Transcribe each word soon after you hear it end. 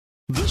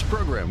This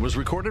program was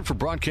recorded for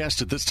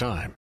broadcast at this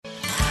time.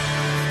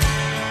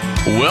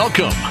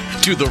 Welcome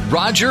to the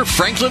Roger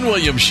Franklin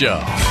Williams Show.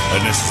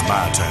 And this is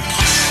my turn.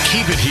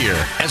 Keep it here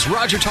as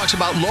Roger talks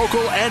about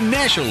local and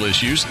national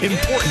issues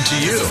important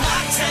to you.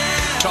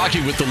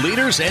 Talking with the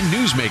leaders and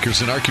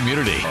newsmakers in our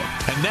community.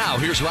 And now,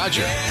 here's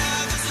Roger.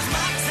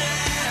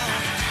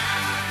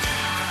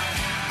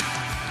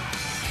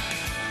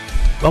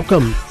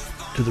 Welcome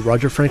to the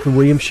Roger Franklin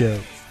Williams Show,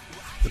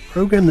 the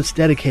program that's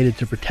dedicated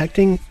to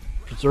protecting,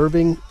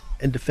 preserving,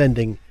 and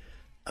defending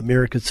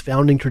America's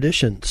founding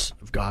traditions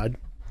of God,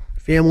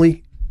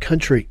 family,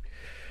 country.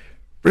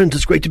 Friends,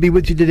 it's great to be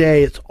with you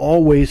today. It's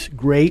always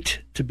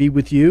great to be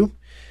with you,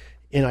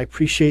 and I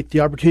appreciate the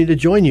opportunity to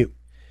join you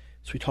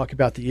as we talk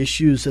about the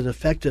issues that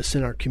affect us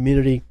in our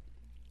community,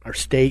 our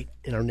state,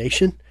 and our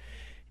nation.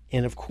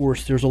 And of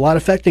course, there's a lot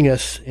affecting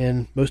us,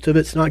 and most of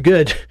it's not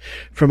good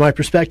from my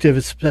perspective,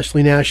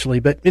 especially nationally.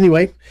 But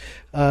anyway,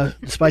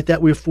 despite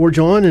that, we forge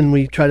on and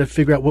we try to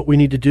figure out what we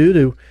need to do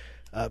to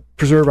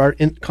preserve our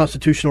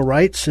constitutional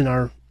rights and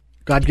our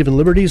God-given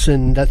liberties,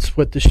 and that's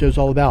what this show's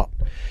all about.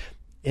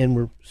 And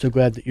we're so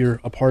glad that you're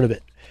a part of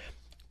it.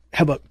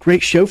 Have a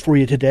great show for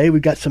you today.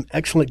 We've got some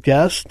excellent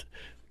guests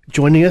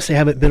joining us. They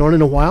haven't been on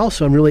in a while,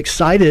 so I'm really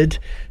excited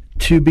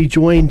to be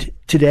joined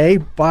today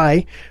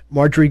by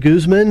Marjorie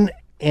Guzman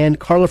and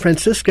Carla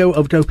Francisco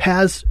of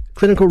Topaz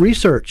Clinical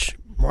Research.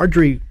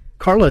 Marjorie,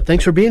 Carla,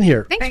 thanks for being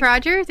here. Thanks,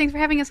 Roger. Thanks for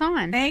having us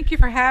on. Thank you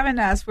for having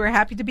us. We're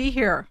happy to be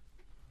here.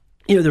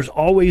 You know, there's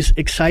always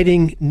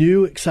exciting,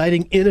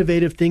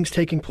 innovative things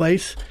taking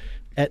place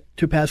at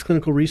Topaz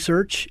Clinical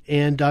Research,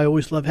 and I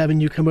always love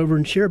having you come over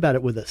and share about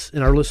it with us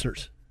and our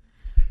listeners.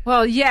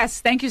 Well,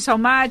 yes, thank you so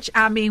much.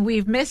 I mean,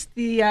 we've missed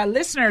the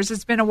listeners.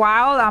 It's been a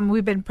while.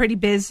 We've been pretty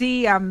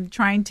busy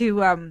trying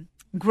to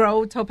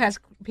grow Topaz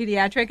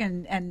Pediatric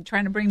and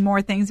trying to bring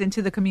more things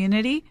into the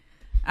community.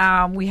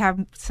 We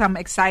have some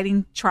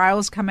exciting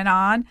trials coming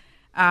on.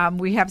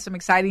 We have some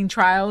exciting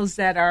trials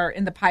that are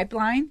in the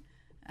pipeline.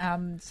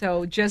 And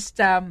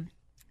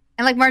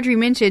like Marjorie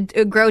mentioned,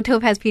 grow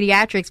Topaz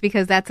Pediatrics,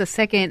 because that's a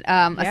second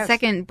a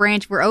second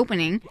branch we're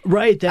opening.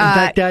 Right. In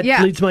fact, that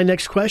leads to my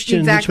next question,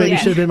 exactly. Which maybe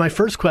should have been my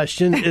first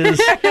question,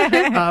 is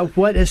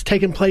what has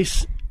taken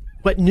place?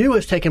 What new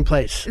has taken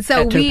place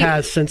at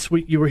Topaz since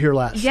you were here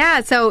last? Yeah,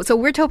 so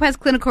we're Topaz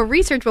Clinical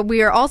Research, but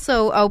we are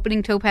also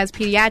opening Topaz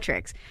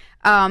Pediatrics.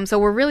 So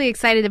we're really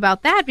excited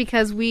about that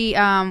because we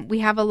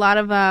have a lot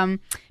of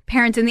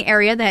parents in the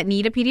area that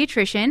need a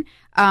pediatrician,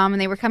 and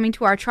they were coming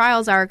to our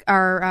trials,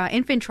 our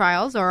infant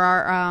trials or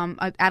our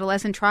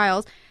adolescent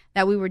trials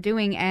that we were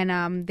doing,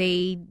 and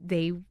they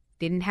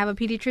didn't have a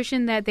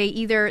pediatrician that they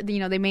either,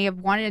 they may have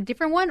wanted a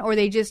different one, or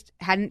they just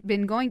hadn't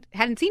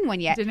seen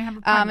one yet. Didn't have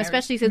a primary.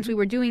 Especially since we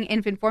were doing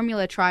infant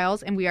formula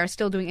trials, and we are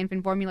still doing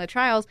infant formula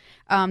trials.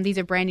 These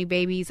are brand new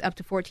babies up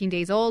to 14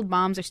 days old.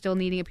 Moms are still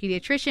needing a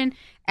pediatrician,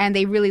 and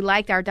they really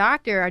liked our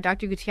Dr.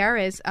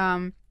 Gutierrez,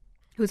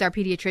 who's our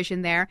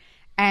pediatrician there.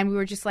 And we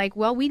were just like,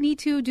 well, we need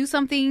to do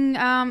something,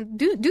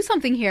 do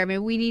something here. I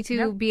mean, we need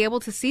to be able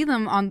to see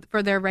them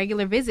for their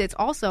regular visits,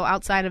 also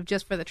outside of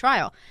just for the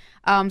trial.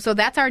 So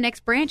that's our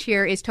next branch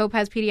here is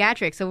Topaz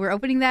Pediatrics. So we're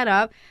opening that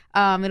up.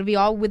 It'll be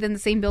all within the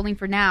same building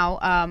for now,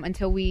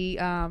 until we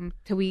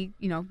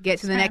get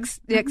to the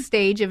next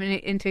stage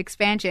into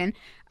expansion.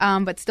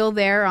 But still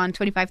there on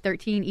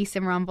 2513 East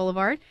Cimarron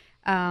Boulevard.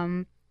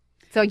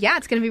 So yeah,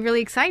 it's going to be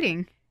really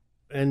exciting.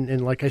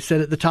 And like I said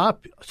at the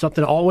top,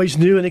 something always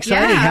new and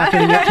exciting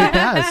happening at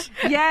Topaz.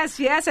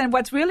 Yes. And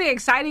what's really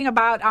exciting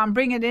about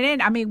bringing it in,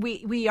 I mean,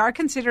 we are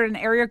considered an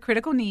area of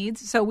critical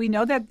needs, so we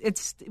know that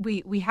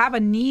we have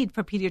a need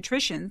for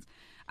pediatricians.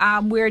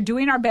 We're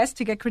doing our best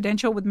to get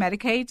credentialed with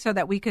Medicaid so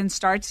that we can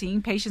start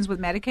seeing patients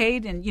with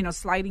Medicaid and,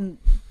 sliding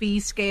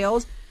fee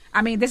scales.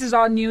 I mean, this is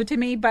all new to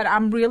me, but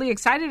I'm really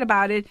excited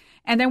about it.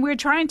 And then we're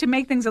trying to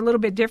make things a little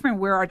bit different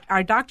where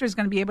our doctor is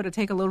going to be able to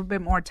take a little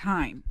bit more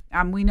time.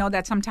 We know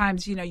that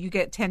sometimes, you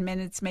get 10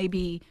 minutes,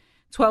 maybe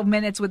 12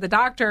 minutes with the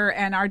doctor.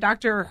 And our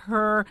doctor,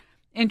 her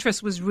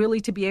interest was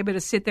really to be able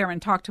to sit there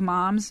and talk to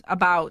moms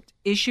about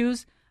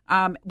issues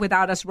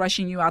without us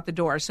rushing you out the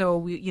door. So,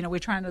 we're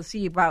trying to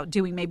see about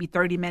doing maybe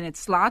 30-minute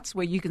slots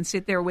where you can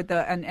sit there with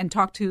and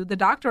talk to the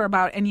doctor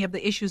about any of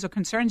the issues or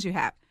concerns you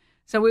have.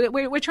 So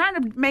we're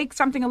trying to make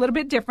something a little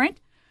bit different.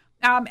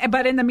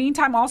 But in the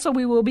meantime, also,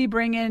 we will be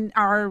bringing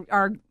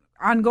our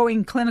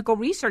ongoing clinical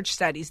research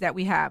studies that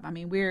we have. I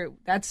mean,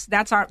 that's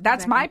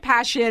my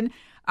passion.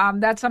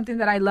 That's something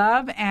that I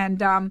love.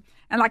 And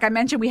like I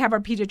mentioned, we have our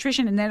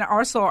pediatrician and then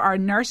also our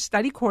nurse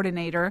study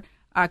coordinator,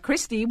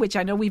 Christy, which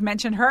I know we've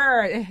mentioned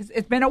her.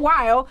 It's been a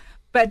while,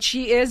 but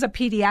she is a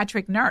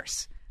pediatric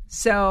nurse.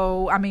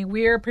 So, I mean,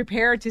 we're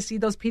prepared to see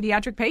those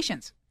pediatric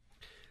patients.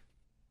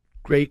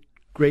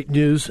 Great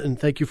news, and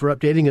thank you for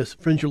updating us.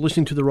 Friends, you're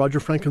listening to the Roger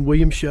Franklin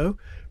Williams Show,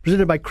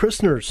 presented by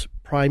Christner's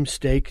Prime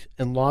Steak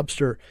and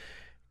Lobster.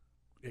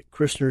 At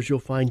Christner's, you'll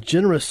find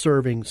generous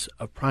servings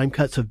of prime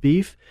cuts of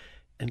beef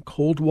and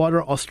cold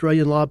water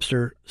Australian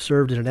lobster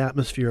served in an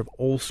atmosphere of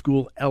old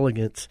school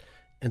elegance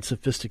and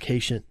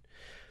sophistication.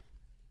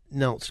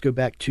 Now let's go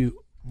back to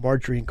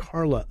Marjorie and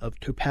Carla of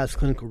Topaz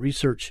Clinical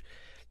Research.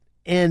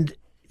 And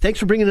thanks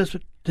for bringing us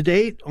to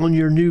date on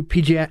your new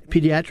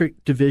pediatric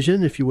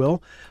division, if you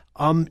will.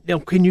 Now,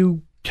 can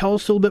you tell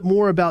us a little bit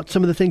more about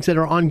some of the things that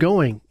are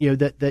ongoing,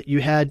 that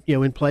you had,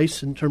 in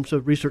place in terms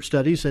of research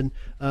studies and,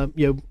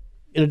 in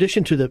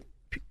addition to the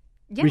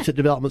recent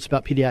developments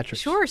about pediatrics?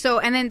 Sure.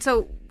 So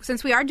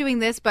since we are doing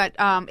this, but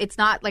it's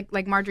not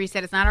like Marjorie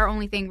said, it's not our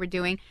only thing we're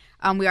doing.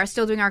 We are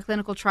still doing our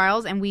clinical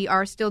trials, and we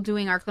are still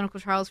doing our clinical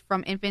trials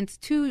from infants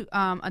to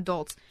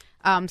adults.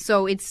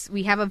 So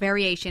we have a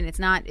variation. It's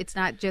not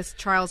just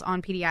trials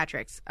on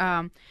pediatrics.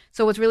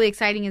 So what's really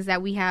exciting is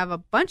that we have a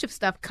bunch of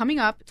stuff coming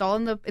up. It's all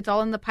in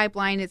the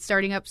pipeline. It's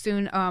starting up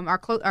soon.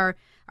 Our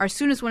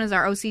soonest one is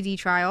our OCD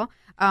trial.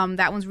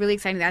 That one's really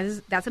exciting.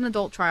 That's an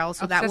adult trial.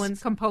 So that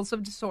one's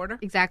compulsive disorder.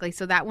 Exactly.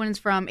 So that one is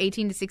from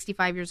 18 to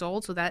 65 years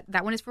old. So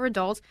that one is for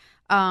adults.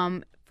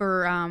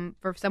 For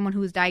someone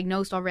who is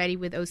diagnosed already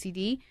with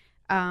OCD,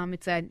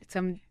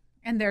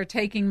 and they're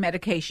taking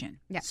medication.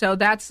 Yeah. So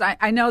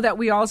I know that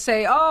we all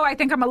say, oh, I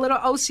think I'm a little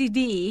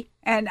OCD,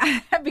 and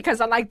because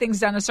I like things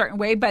done a certain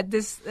way. But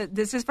this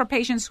is for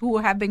patients who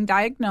have been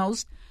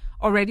diagnosed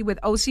already with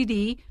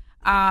OCD,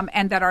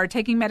 and that are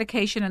taking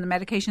medication, and the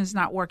medication is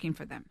not working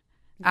for them.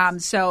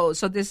 So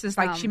this is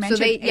like she mentioned.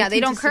 So they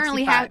don't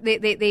currently have.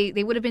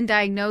 They would have been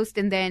diagnosed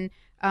and then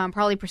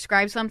probably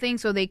prescribed something.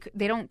 So they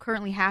don't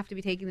currently have to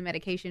be taking the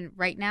medication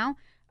right now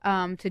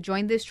to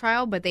join this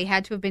trial, but they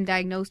had to have been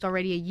diagnosed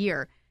already a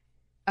year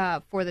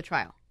for the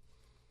trial.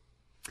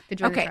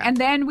 Okay, and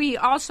then we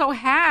also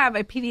have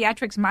a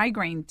pediatrics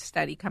migraine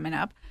study coming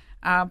up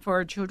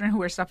for children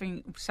who are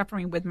suffering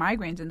with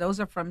migraines, and those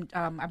are from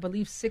I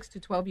believe 6 to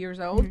 12 years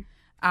old.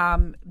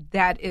 Mm-hmm.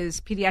 That is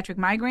pediatric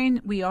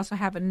migraine. We also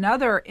have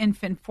another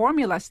infant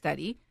formula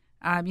study.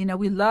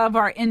 We love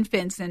our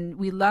infants, and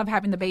we love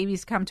having the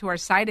babies come to our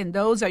site. And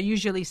those are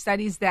usually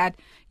studies that,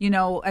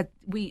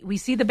 we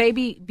see the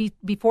baby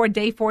before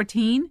day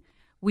 14.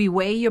 We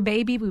weigh your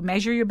baby, we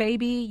measure your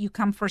baby. You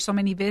come for so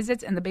many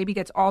visits, and the baby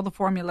gets all the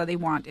formula they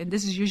want. And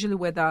this is usually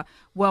with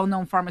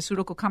well-known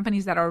pharmaceutical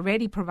companies that are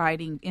already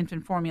providing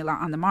infant formula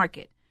on the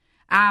market.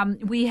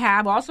 We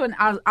have also an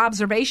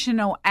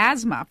observational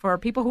asthma for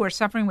people who are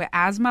suffering with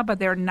asthma, but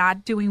they're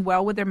not doing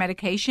well with their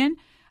medication.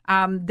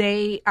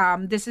 You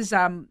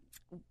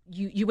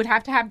would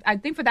have to have, I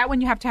think for that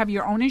one, you have to have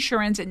your own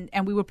insurance, and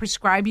we would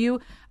prescribe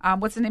you,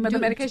 what's the name of the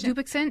medication?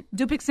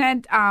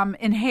 Dupixent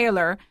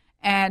inhaler.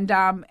 And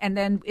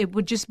then it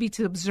would just be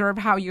to observe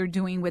how you're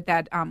doing with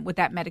that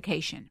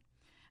medication.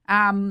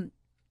 And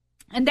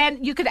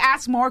then you could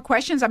ask more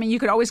questions. I mean, you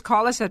could always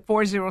call us at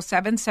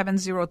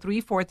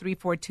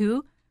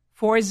 407-703-4342,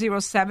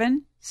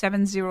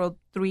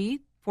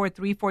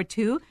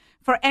 407-703-4342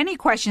 for any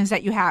questions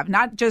that you have,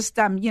 not just,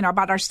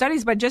 about our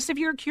studies, but just if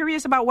you're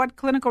curious about what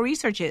clinical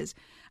research is.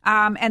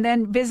 And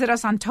then visit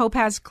us on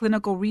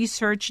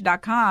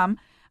topazclinicalresearch.com.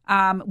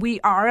 We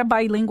are a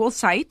bilingual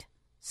site.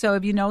 So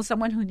if you know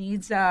someone who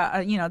needs,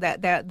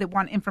 that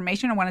want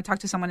information or want to talk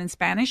to someone in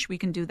Spanish, we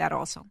can do that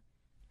also.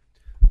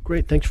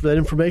 Great. Thanks for that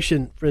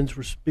information. Friends,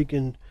 we're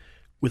speaking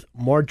with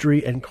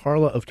Marjorie and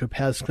Carla of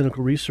Topaz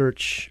Clinical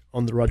Research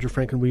on the Roger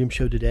Franklin Williams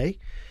Show today.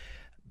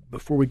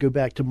 Before we go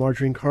back to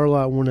Marjorie and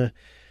Carla, I want to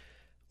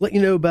let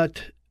you know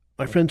about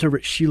my friends over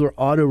at Sheeler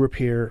Auto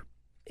Repair.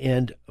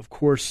 And, of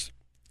course,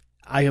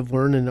 I have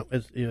learned, and I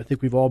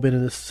think we've all been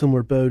in this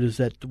similar boat, is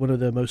that one of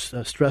the most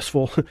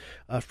stressful,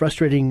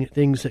 frustrating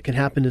things that can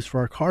happen is for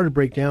our car to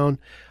break down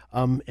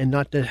and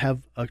not to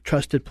have a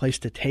trusted place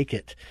to take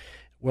it.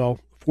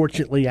 Well,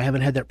 fortunately, I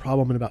haven't had that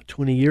problem in about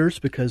 20 years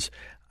because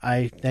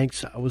I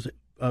was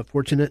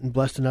fortunate and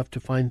blessed enough to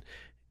find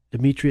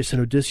Demetrius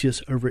and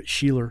Odysseus over at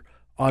Sheeler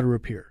Auto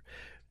Repair.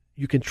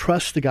 You can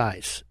trust the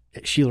guys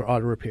at Sheeler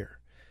Auto Repair.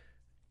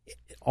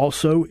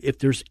 Also, if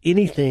there's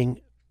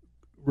anything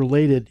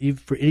related, even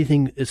for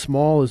anything as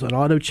small as an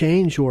auto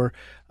change or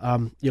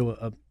a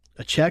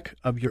check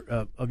of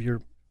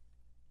your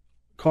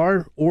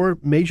car or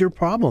major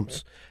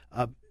problems,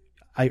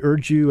 I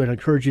urge you and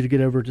encourage you to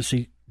get over to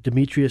see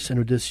Demetrius and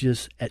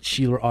Odysseus at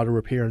Sheeler Auto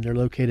Repair, and they're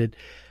located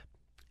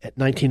at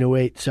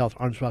 1908 South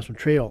Arms-Rossman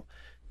Trail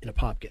in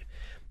Apopka.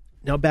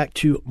 Now back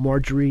to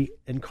Marjorie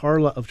and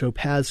Carla of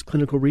Topaz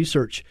Clinical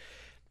Research.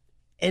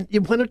 And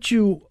why don't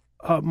you,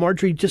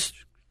 Marjorie,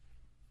 just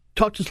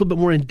talk to us a little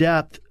bit more in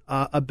depth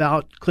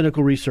about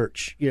clinical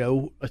research.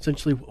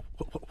 Essentially,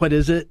 what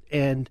is it,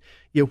 and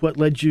what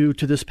led you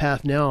to this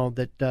path now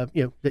that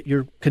that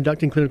you're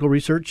conducting clinical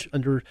research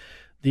under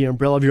the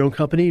umbrella of your own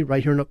company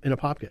right here in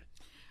Apopka.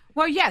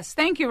 Well, yes,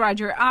 thank you,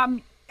 Roger.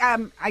 I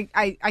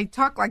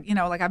talk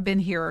like I've been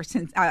here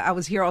since I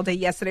was here all day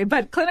yesterday.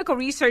 But clinical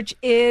research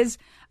is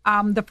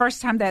the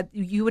first time that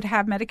you would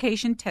have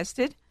medication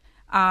tested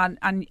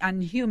on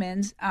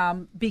humans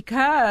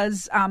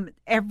because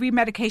every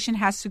medication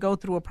has to go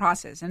through a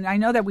process. And I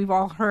know that we've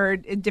all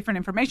heard different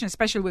information,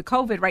 especially with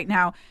COVID right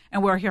now,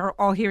 and we're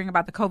all hearing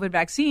about the COVID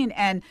vaccine,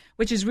 and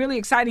which is really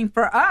exciting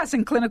for us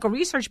in clinical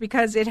research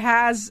because it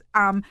has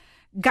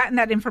gotten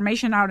that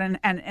information out,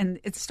 and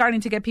it's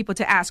starting to get people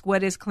to ask,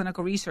 what is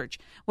clinical research?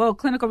 Well,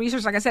 clinical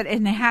research, like I said,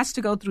 and it has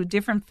to go through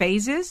different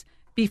phases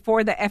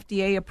before the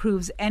FDA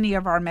approves any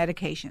of our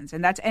medications.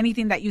 And that's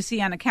anything that you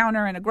see on a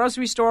counter in a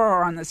grocery store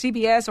or on the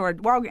CVS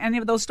or any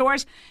of those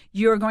stores.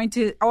 You're going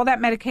to, all that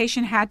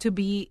medication had to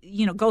be,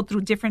 go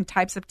through different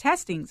types of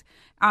testings.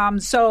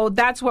 So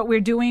that's what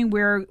we're doing.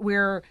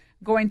 We're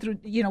going through,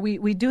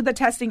 we do the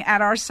testing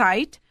at our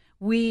site.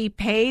 We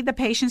pay the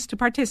patients to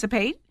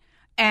participate,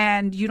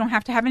 and you don't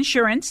have to have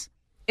insurance.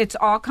 It's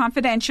all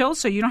confidential,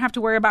 so you don't have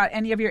to worry about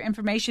any of your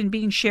information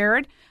being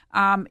shared.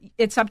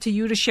 It's up to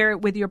you to share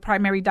it with your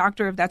primary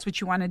doctor if that's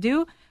what you want to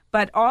do.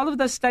 But all of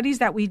the studies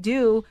that we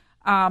do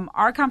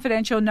are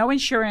confidential, no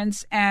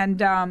insurance, and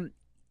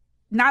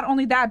not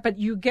only that, but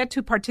you get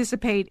to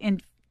participate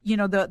in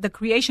the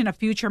creation of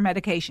future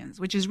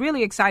medications, which is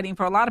really exciting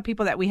for a lot of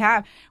people that we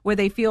have, where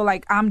they feel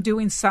like I'm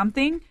doing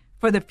something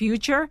for the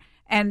future.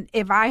 And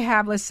if I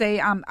have, let's say,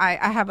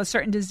 I have a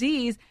certain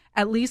disease,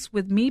 at least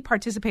with me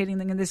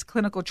participating in this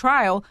clinical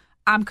trial,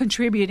 I'm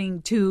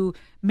contributing to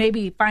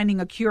maybe finding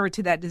a cure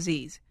to that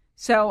disease.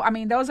 So,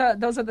 those are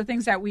the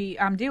things that we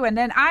do. And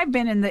then I've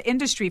been in the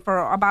industry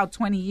for about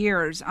 20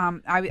 years.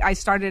 I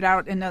started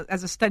out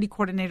as a study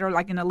coordinator,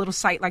 like in a little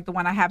site like the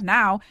one I have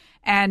now.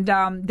 And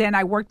then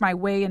I worked my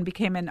way and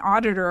became an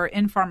auditor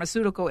in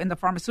the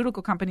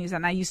pharmaceutical companies,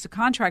 and I used to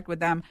contract with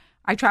them.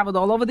 I traveled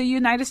all over the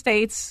United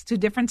States to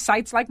different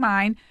sites like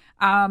mine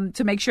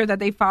to make sure that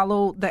they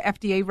follow the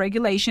FDA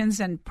regulations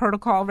and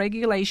protocol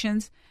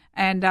regulations.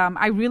 And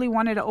I really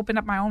wanted to open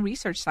up my own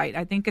research site.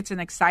 I think it's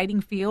an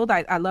exciting field.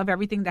 I love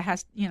everything that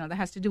has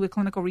to do with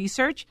clinical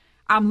research.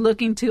 I'm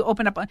looking to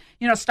open up,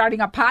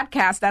 starting a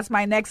podcast. That's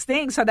my next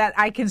thing, so that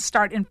I can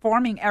start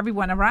informing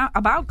everyone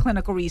about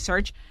clinical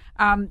research.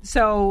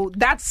 So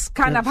that's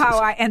kind of how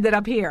I ended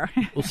up here.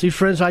 Well, see,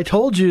 friends, I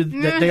told you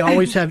that they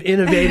always have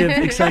innovative,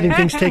 exciting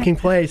things taking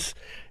place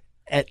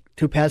at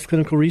Topaz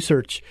Clinical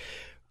Research.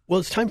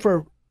 Well, it's time for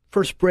our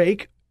first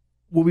break.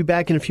 We'll be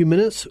back in a few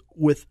minutes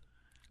with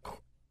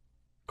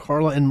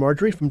Carla and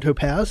Marjorie from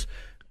Topaz.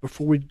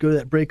 Before we go to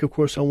that break, of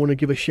course, I want to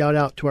give a shout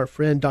out to our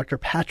friend Dr.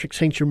 Patrick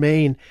St.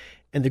 Germain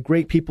and the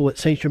great people at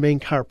St. Germain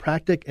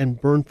Chiropractic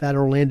and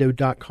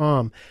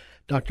BurnFatOrlando.com.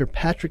 Dr.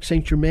 Patrick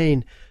St.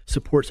 Germain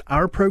supports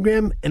our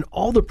program and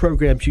all the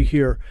programs you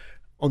hear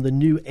on the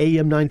new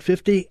AM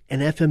 950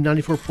 and FM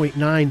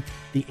 94.9,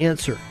 The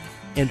Answer,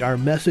 and our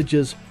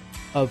messages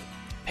of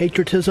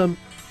patriotism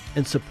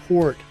and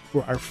support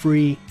for our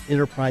free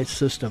enterprise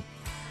system.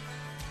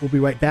 We'll be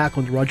right back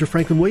on the Roger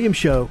Franklin Williams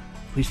Show.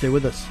 Please stay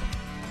with us.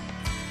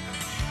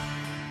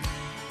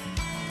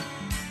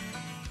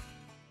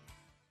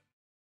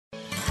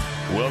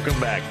 Welcome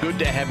back. Good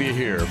to have you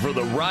here for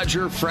the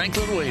Roger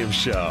Franklin Williams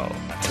Show.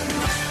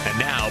 And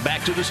now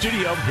back to the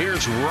studio.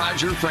 Here's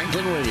Roger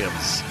Franklin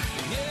Williams.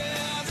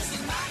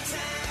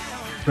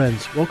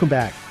 Friends, welcome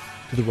back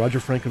to the Roger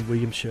Franklin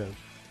Williams Show.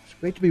 It's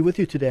great to be with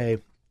you today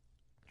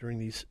during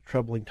these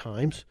troubling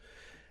times.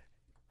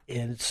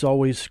 And it's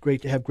always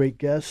great to have great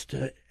guests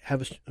to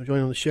have us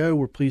join on the show.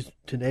 We're pleased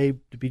today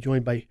to be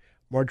joined by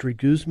Marjorie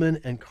Guzman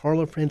and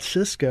Carla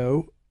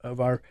Francisco of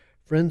our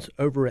friends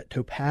over at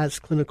Topaz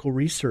Clinical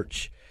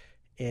Research.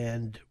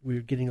 And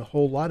we're getting a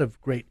whole lot of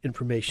great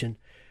information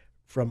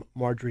from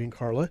Marjorie and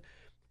Carla.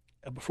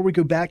 Before we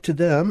go back to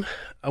them,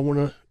 I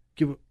want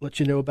to let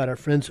you know about our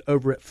friends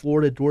over at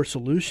Florida Door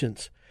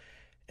Solutions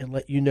and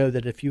let you know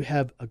that if you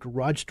have a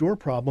garage door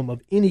problem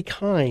of any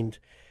kind,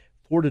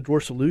 Florida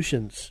Door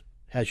Solutions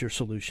has your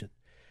solution.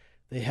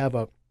 They have,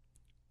 of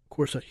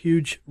course, a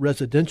huge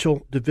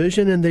residential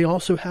division, and they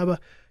also have a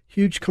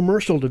huge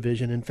commercial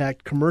division. In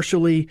fact,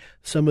 commercially,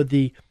 some of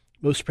the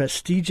most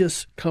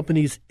prestigious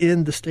companies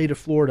in the state of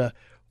Florida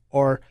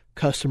are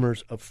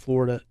customers of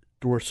Florida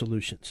Door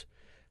Solutions.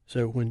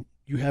 So when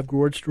you have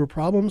garage door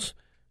problems,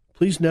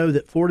 please know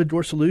that Florida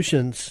Door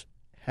Solutions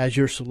has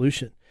your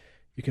solution.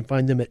 You can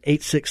find them at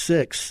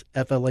 866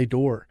 FLA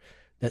Door.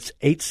 That's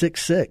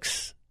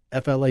 866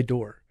 FLA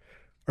Door.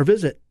 Or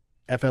visit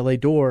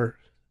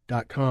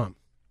FLAdoor.com.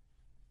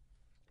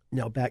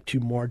 Now back to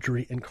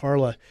Marjorie and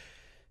Carla.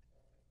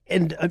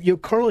 And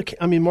Carla,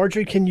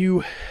 Marjorie, can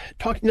you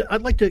talk?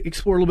 I'd like to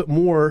explore a little bit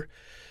more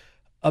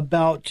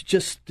about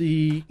just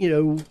the,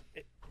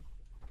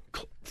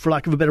 for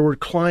lack of a better word,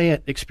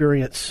 client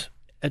experience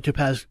at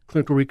Topaz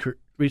Clinical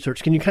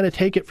Research. Can you kind of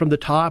take it from the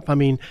top?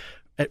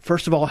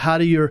 First of all, how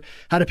do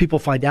people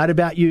find out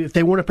about you if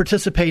they want to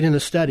participate in a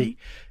study?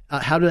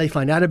 How do they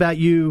find out about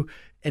you,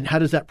 and how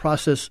does that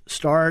process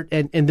start?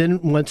 And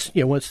then once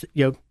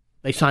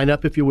they sign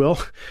up, if you will,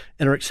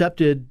 and are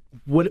accepted,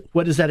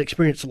 what is that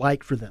experience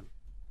like for them?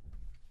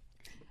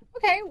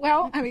 Okay,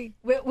 well,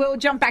 we'll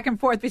jump back and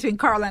forth between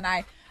Carla and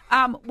I.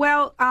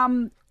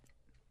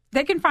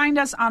 They can find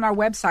us on our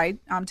website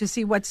to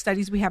see what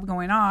studies we have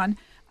going on.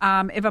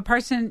 If a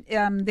person,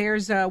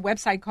 there's a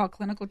website called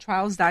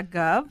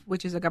clinicaltrials.gov,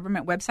 which is a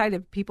government website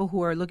of people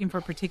who are looking for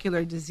a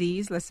particular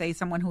disease. Let's say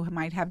someone who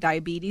might have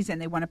diabetes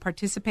and they want to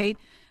participate.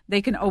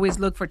 They can always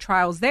look for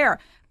trials there.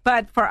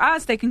 But for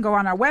us, they can go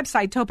on our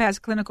website,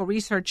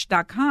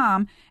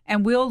 topazclinicalresearch.com,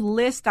 and we'll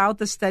list out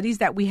the studies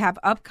that we have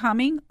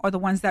upcoming or the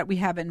ones that we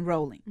have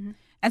enrolling. Mm-hmm.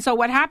 And so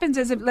what happens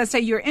is, if, let's say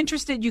you're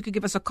interested, you could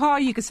give us a call,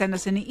 you could send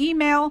us an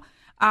email,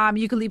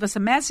 you could leave us a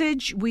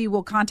message. We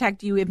will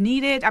contact you if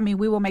needed. I mean,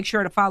 we will make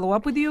sure to follow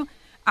up with you.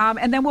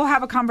 And then we'll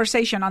have a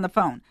conversation on the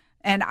phone.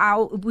 And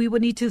we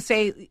would need to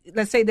say,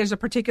 let's say there's a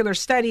particular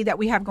study that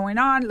we have going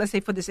on. Let's say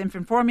for this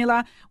infant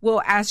formula,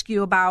 we'll ask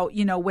you about,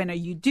 when are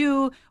you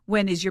due?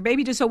 When is your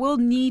baby due? So we'll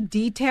need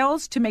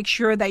details to make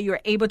sure that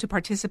you're able to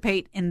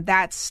participate in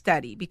that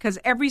study, because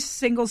every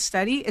single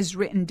study is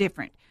written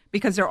different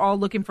because they're all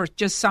looking for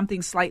just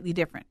something slightly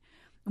different.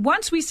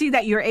 Once we see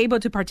that you're able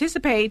to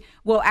participate,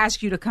 we'll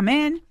ask you to come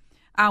in.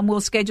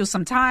 We'll schedule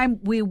some time.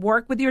 We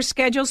work with your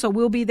schedule, so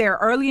we'll be there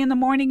early in the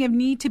morning if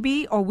need to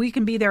be, or we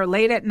can be there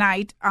late at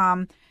night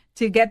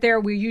to get there.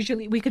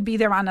 We could be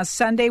there on a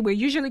Sunday. We're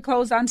usually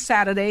closed on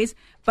Saturdays,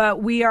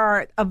 but we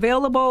are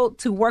available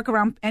to work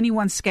around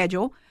anyone's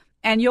schedule.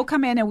 And you'll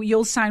come in and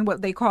you'll sign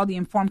what they call the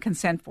informed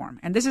consent form.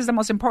 And this is the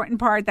most important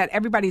part that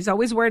everybody's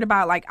always worried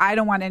about. Like, I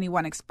don't want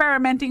anyone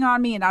experimenting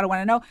on me and I don't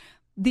want to know.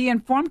 The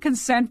informed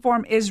consent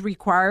form is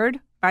required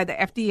by the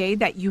FDA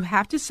that you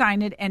have to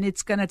sign it, and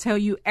it's going to tell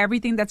you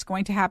everything that's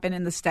going to happen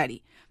in the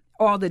study.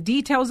 All the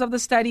details of the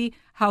study,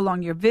 how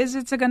long your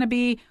visits are going to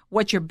be,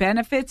 what your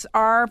benefits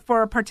are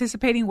for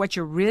participating, what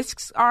your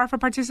risks are for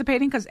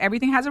participating, because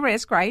everything has a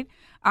risk, right?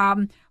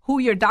 Who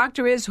your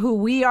doctor is, who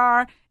we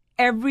are.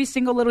 Every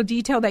single little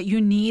detail that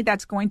you need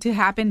that's going to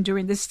happen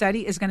during this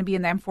study is going to be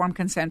in the informed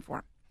consent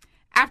form.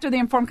 After the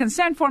informed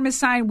consent form is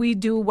signed, we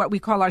do what we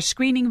call our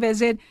screening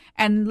visit.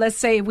 And let's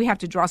say we have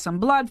to draw some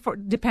blood,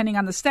 depending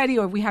on the study,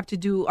 or if we have to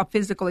do a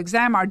physical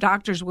exam, our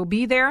doctors will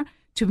be there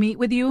to meet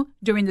with you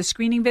during the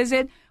screening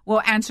visit.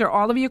 We'll answer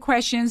all of your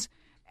questions.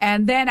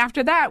 And then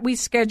after that, we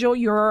schedule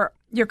your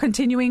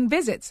continuing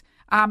visits.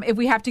 If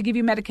we have to give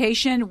you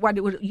medication, what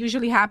would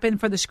usually happen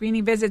for the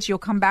screening visits, you'll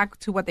come back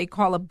to what they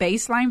call a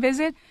baseline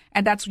visit.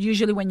 And that's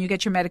usually when you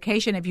get your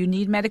medication, if you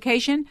need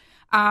medication.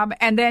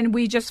 And then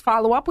we just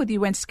follow up with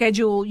you and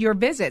schedule your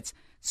visits.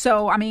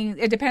 So, I mean,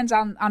 it depends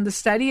on the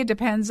study. It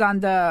depends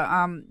on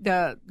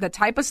the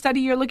type of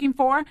study you're looking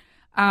for.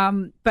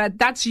 But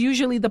that's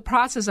usually the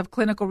process of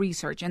clinical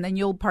research. And then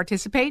you'll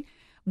participate.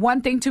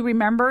 One thing to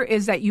remember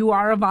is that you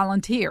are a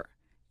volunteer.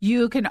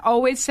 You can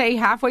always say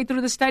halfway through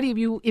the study,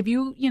 if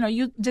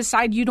you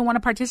decide you don't want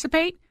to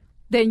participate,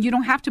 then you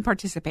don't have to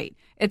participate.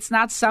 It's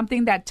not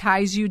something that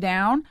ties you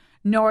down,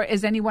 nor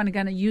is anyone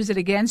going to use it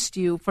against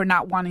you for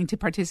not wanting to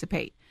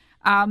participate.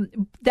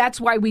 That's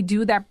why we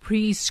do that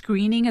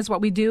pre-screening is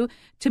what we do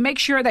to make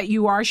sure that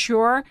you are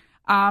sure.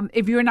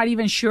 If you're not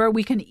even sure,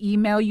 we can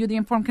email you the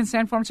informed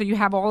consent form so you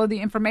have all of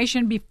the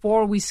information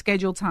before we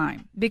schedule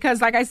time.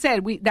 Because like I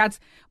said, that's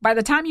by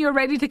the time you're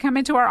ready to come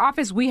into our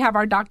office, we have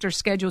our doctors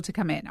scheduled to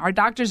come in. Our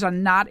doctors are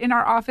not in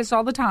our office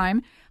all the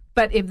time,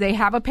 but if they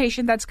have a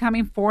patient that's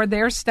coming for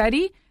their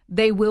study,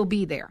 they will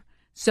be there.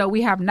 So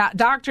we have not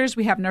doctors,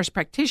 we have nurse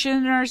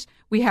practitioners,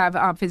 we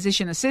have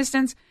physician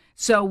assistants.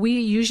 So we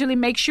usually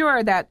make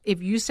sure that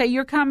if you say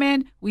you're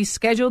coming, we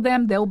schedule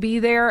them, they'll be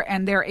there,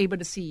 and they're able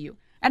to see you.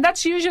 And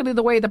that's usually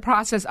the way the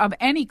process of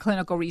any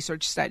clinical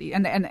research study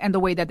and the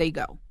way that they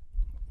go.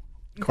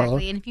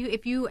 Exactly. And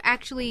if you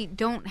actually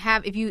don't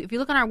have, if you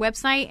look on our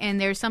website and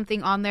there's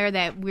something on there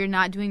that we're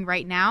not doing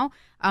right now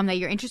that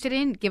you're interested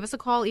in, give us a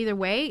call either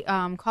way.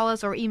 Call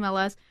us or email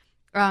us.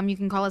 You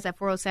can call us at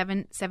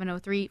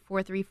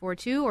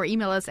 407-703-4342 or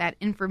email us at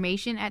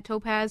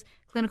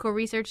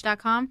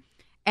information@topazclinicalresearch.com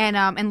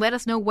and let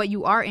us know what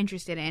you are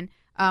interested in.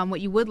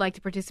 What you would like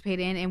to participate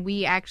in, and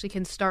we actually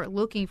can start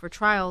looking for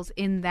trials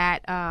in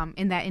that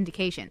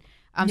indication.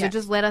 Yes. So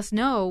just let us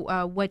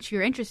know what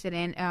you're interested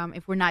in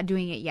if we're not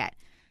doing it yet.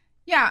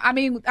 Yeah, I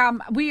mean,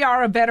 we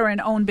are a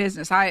veteran-owned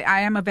business. I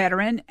am a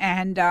veteran,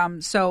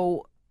 and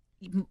so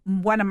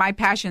one of my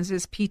passions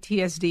is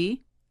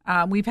PTSD.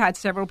 We've had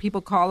several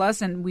people call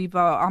us, and we've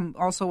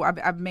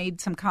I've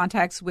made some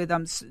contacts with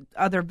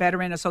other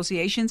veteran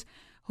associations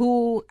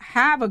who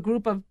have a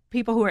group of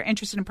people who are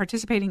interested in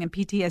participating in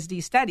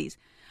PTSD studies.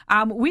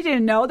 We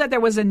didn't know that there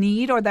was a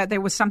need or that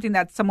there was something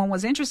that someone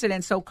was interested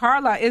in. So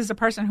Carla is the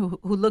person who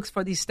looks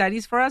for these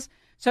studies for us.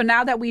 So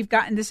now that we've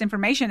gotten this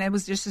information, it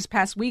was just this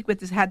past week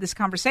had this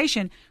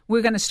conversation,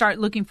 we're going to start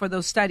looking for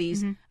those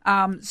studies.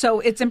 Mm-hmm.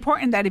 So it's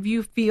important that if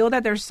you feel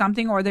that there's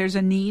something or there's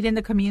a need in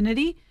the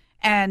community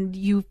and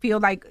you feel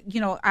like,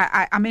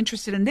 I'm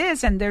interested in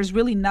this and there's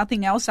really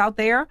nothing else out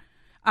there,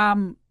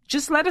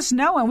 just let us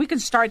know and we can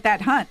start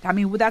that hunt. I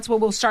mean, that's what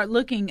we'll start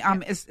looking,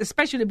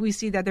 especially if we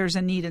see that there's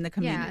a need in the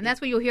community. Yeah, and that's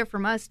what you'll hear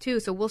from us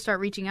too. So we'll start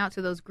reaching out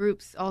to those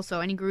groups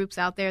also. Any groups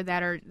out there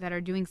that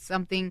are doing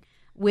something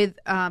with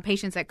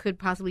patients that could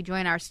possibly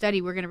join our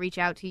study, we're going to reach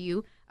out to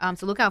you.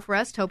 So look out for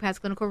us, Topaz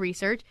Clinical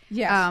Research,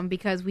 yes.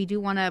 Because we do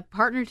want to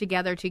partner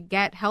together to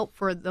get help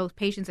for those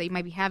patients that you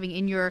might be having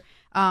in your,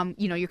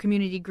 your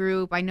community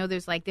group. I know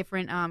there's like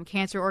different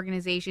cancer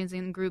organizations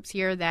and groups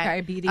here that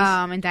diabetes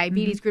and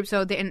diabetes mm-hmm. groups.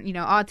 So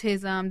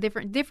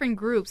autism, different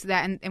groups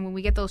that, and when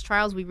we get those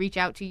trials, we reach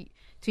out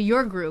to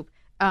your group.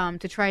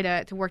 to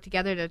try to work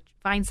together to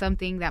find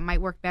something that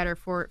might work better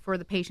for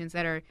the patients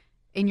that are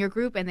in your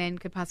group and then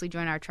could possibly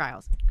join our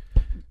trials.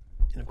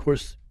 And of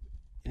course,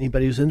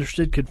 anybody who's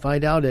interested could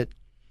find out at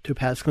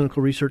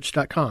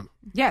topazclinicalresearch.com.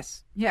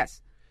 Yes.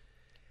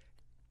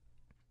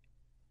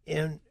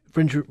 And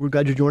friends, we're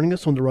glad you're joining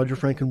us on the Roger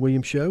Franklin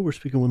Williams Show. We're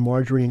speaking with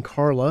Marjorie and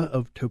Carla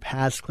of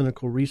Topaz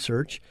Clinical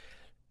Research.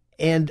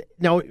 And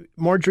now,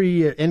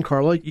 Marjorie and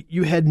Carla,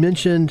 you had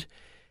mentioned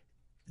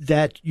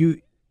that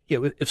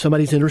if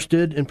somebody's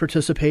interested in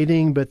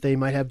participating, but they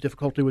might have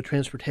difficulty with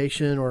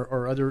transportation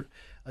or other,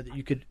 that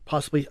you could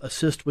possibly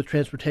assist with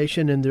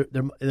transportation, and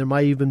there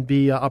might even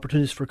be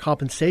opportunities for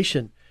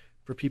compensation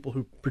for people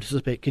who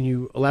participate. Can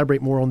you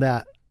elaborate more on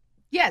that?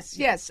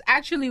 Yes.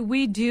 Actually,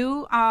 we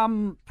do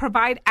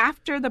provide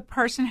after the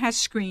person has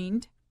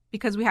screened,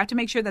 because we have to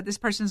make sure that this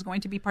person is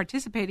going to be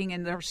participating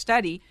in their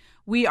study.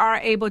 We are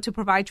able to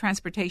provide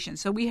transportation.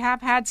 So we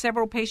have had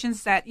several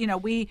patients that,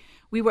 we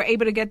were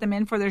able to get them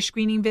in for their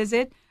screening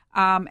visit,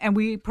 and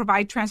we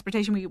provide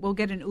transportation. We will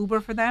get an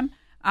Uber for them,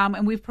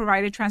 and we've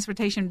provided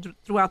transportation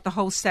throughout the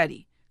whole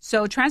study.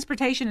 So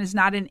transportation is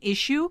not an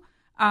issue,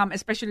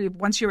 especially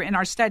once you're in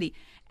our study.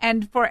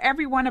 And for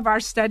every one of our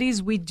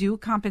studies, we do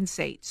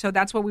compensate. So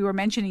that's what we were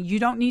mentioning. You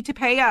don't need to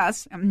pay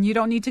us, and you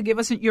don't need to give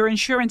us your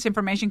insurance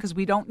information because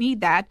we don't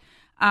need that.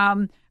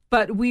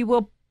 But we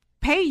will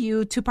pay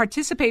you to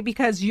participate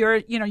because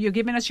you're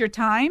giving us your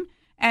time.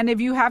 And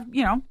if you have,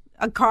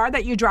 a car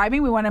that you're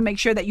driving, we want to make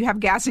sure that you have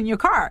gas in your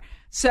car.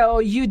 So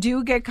you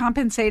do get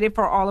compensated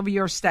for all of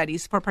your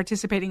studies, for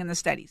participating in the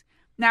studies.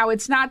 Now,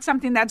 it's not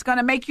something that's going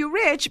to make you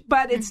rich,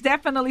 but it's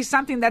definitely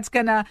something that's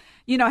going to,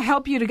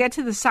 help you to get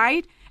to the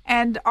site.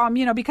 And,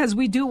 because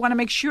we do want to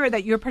make sure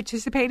that you're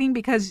participating,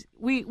 because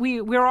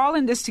we're all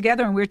in this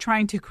together, and we're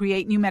trying to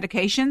create new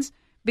medications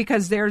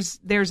because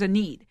there's a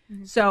need.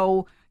 Mm-hmm.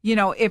 So,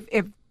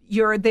 if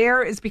you're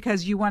there, it's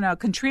because you want to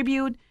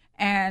contribute,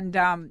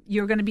 and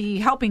you're going to be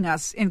helping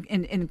us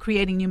in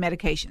creating new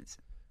medications.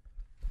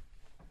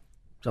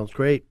 Sounds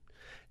great.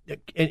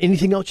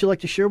 Anything else you'd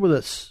like to share with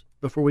us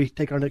before we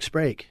take our next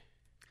break?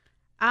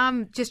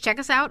 Just check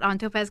us out on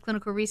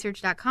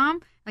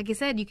topazclinicalresearch.com. Like I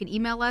said, you can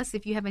email us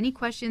if you have any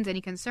questions,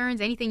 any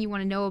concerns, anything you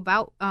want to know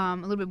about, a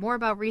little bit more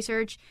about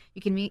research.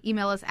 You can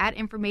email us at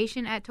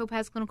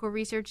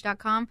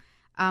information@topazclinicalresearch.com,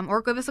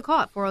 or give us a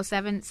call at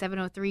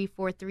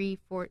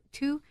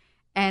 407-703-4342.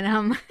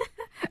 And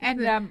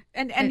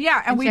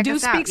we do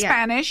speak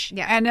Spanish.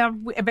 Yeah. And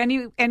if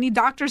any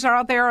doctors are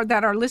out there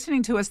that are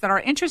listening to us that are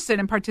interested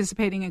in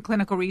participating in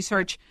clinical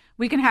research,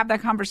 we can have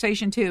that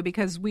conversation too,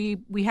 because we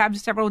have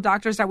several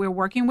doctors that we're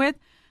working with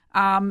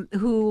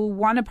who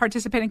want to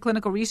participate in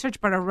clinical research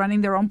but are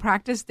running their own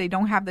practice. They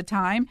don't have the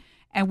time,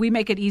 and we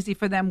make it easy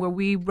for them where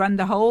we run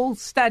the whole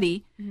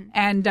study, mm-hmm.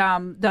 and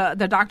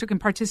the doctor can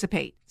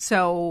participate.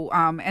 So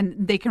and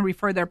they can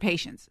refer their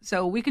patients.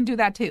 So we can do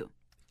that too.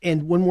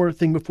 And one more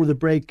thing before the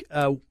break,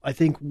 I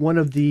think one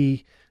of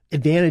the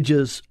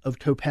advantages of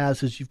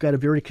Topaz is you've got a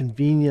very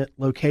convenient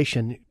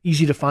location,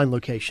 easy to find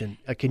location.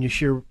 Can you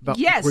share about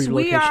Yes, where your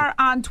we location? are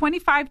on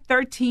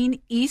 2513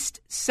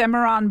 East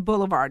Cimarron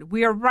Boulevard.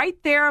 We are right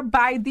there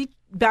by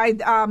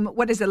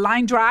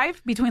Line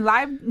Drive, between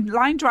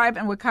Line Drive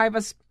and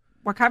Wekiva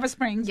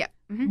Springs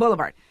mm-hmm.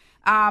 Boulevard.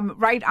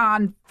 Right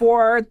on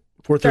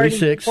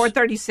 436.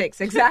 436,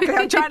 exactly.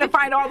 I'm trying to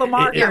find all the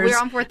markers. Yeah, we're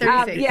on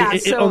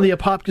 436. On the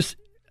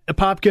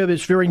Apopka,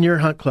 it's very near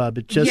Hunt Club.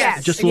 It's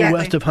just a little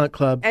west of Hunt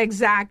Club.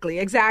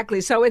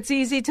 Exactly. So it's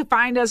easy to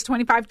find us,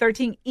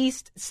 2513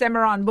 East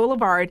Cimarron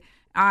Boulevard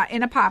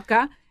in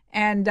Apopka.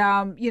 And,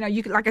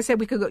 you could, like I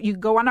said, you could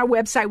go on our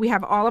website. We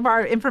have all of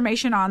our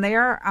information on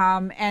there.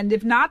 And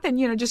if not,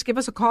 then, just give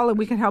us a call and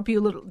we can help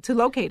you to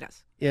locate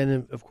us.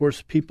 And, of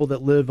course, people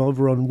that live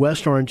over on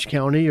West Orange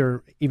County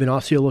or even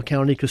Osceola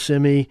County,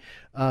 Kissimmee,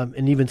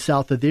 and even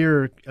south of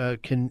there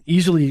can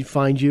easily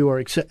find you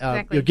or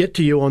get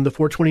to you on the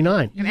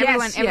 429. And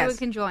everyone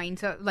can join.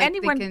 So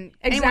anyone can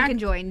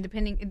join,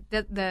 depending.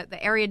 The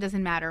area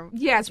doesn't matter.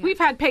 Yes, we've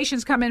had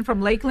patients come in from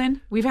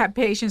Lakeland. We've had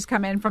patients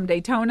come in from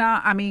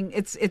Daytona. I mean,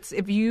 it's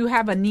if you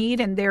have a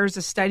need and there's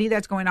a study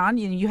that's going on,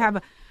 you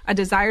have a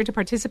desire to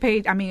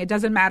participate. I mean, it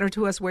doesn't matter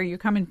to us where you're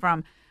coming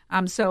from.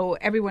 So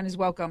everyone is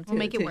welcome to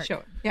make it work. Show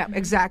it. Yeah,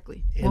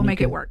 exactly. And we'll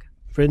make it work.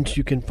 Friends,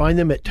 you can find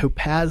them at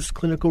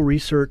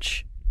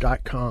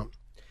topazclinicalresearch.com.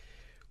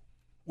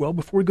 Well,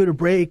 before we go to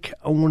break,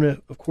 I want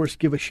to, of course,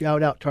 give a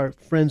shout out to our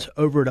friends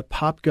over at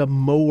Apopka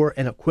Mower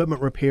and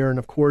Equipment Repair. And,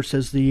 of course,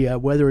 as the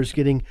weather is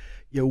getting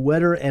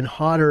wetter and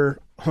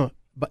hotter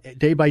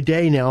day by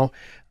day now,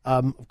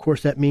 of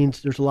course, that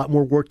means there's a lot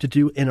more work to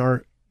do in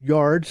our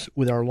yards,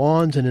 with our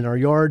lawns and in our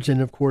yards, and,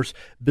 of course,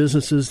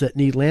 businesses that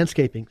need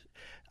landscaping.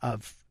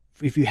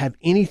 If you have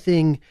any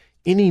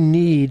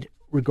need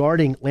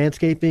regarding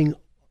landscaping,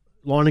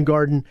 lawn and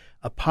garden,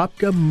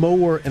 Apopka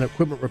Mower and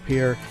Equipment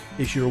Repair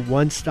is your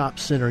one-stop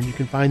center. And you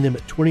can find them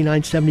at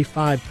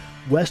 2975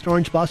 West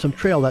Orange Blossom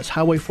Trail. That's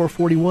Highway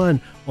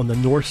 441 on the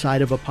north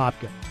side of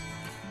Apopka.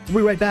 We'll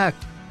be right back.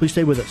 Please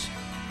stay with us.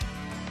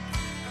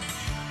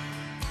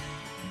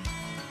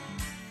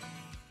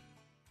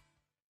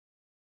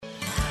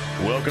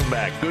 Welcome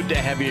back. Good to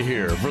have you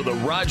here for the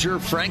Roger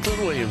Franklin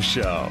Williams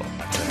Show.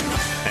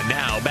 And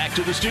now, back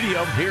to the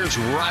studio. Here's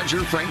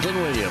Roger Franklin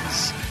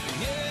Williams.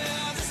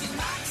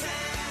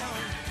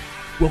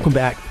 Welcome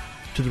back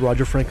to the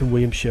Roger Franklin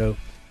Williams Show.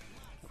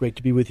 Great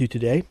to be with you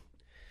today.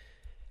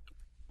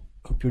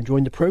 Hope you're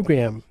enjoying the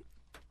program.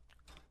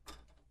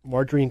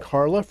 Marjorie and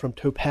Carla from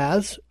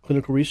Topaz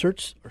Clinical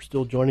Research are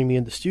still joining me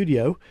in the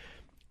studio.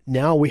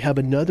 Now we have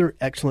another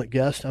excellent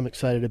guest I'm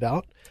excited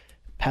about.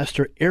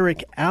 Pastor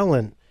Eric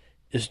Allen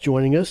is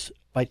joining us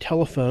by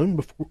telephone.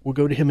 We'll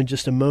go to him in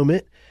just a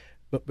moment.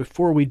 But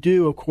before we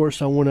do, of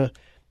course, I want to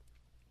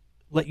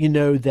let you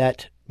know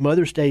that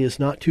Mother's Day is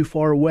not too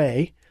far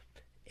away.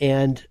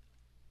 And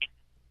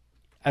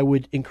I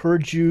would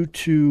encourage you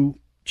to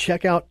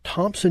check out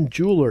Thompson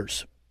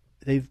Jewelers.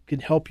 They can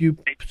help you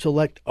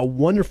select a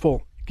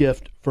wonderful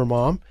gift for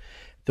Mom.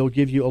 They'll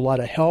give you a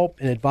lot of help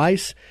and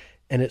advice,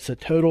 and it's a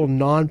total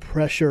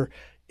non-pressure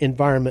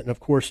environment. And, of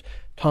course,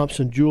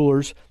 Thompson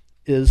Jewelers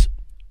is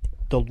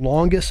the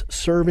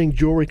longest-serving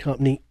jewelry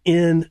company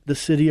in the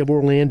city of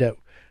Orlando,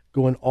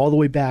 going all the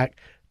way back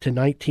to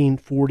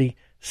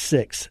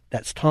 1946.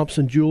 That's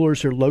Thompson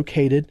Jewelers. They're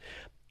located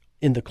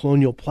in the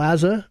Colonial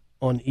Plaza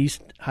on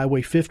East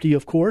Highway 50,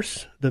 of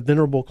course, the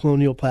venerable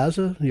Colonial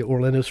Plaza, the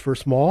Orlando's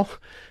first mall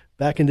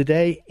back in the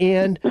day.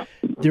 And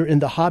they're in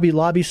the Hobby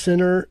Lobby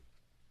Center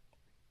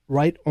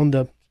right on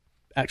the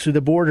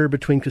border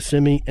between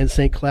Kissimmee and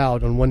St.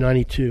 Cloud on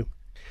 192.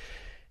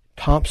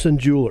 Thompson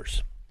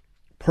Jewelers,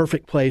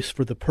 perfect place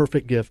for the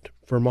perfect gift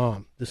for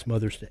Mom this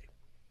Mother's Day.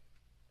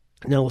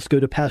 Now let's go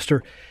to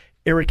Pastor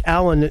Eric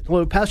Allen.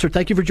 Hello, Pastor.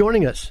 Thank you for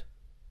joining us.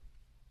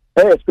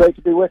 Hey, it's great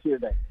to be with you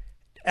today.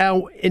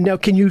 And now,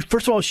 can you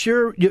first of all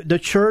share the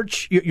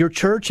church, your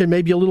church, and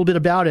maybe a little bit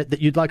about it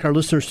that you'd like our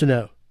listeners to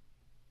know?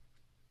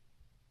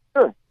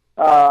 Sure.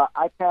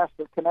 I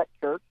pastor Connect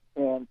Church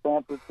in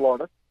Sanford,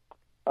 Florida.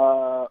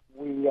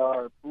 We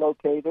are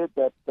located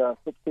at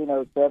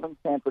 1607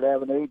 Sanford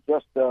Avenue,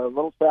 just a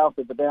little south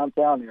of the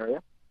downtown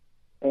area.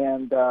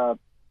 And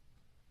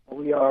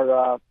we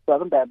are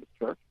Southern Baptist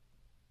Church.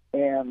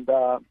 And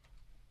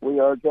we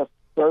are just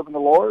serving the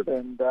Lord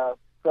and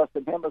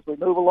trusting Him as we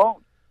move along.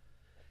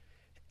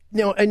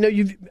 Now, I know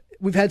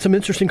we've had some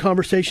interesting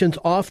conversations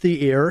off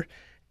the air.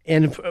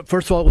 And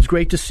first of all, it was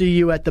great to see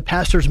you at the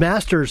Pastors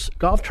Masters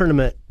golf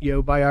tournament,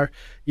 by our,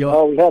 we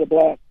had a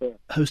blast there.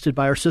 Hosted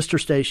by our sister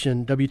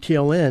station,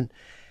 WTLN.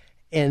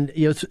 And,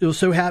 it was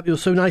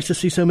so nice to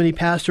see so many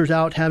pastors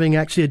out having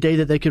actually a day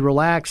that they could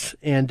relax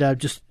and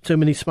just so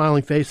many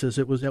smiling faces.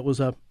 That was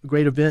a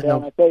great event. Yeah,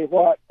 and I tell you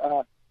what,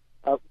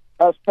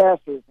 us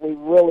pastors, we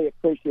really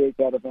appreciate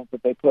that event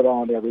that they put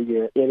on every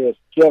year. It is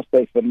just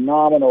a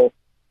phenomenal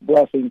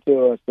blessing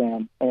to us,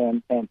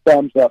 and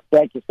thumbs up.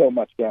 Thank you so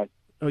much, guys.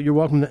 Oh, you're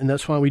welcome, and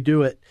that's why we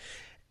do it.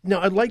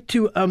 Now, I'd like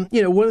to,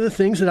 one of the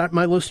things that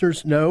my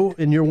listeners know,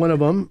 and you're one of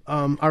them,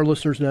 our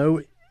listeners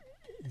know,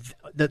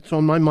 that's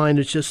on my mind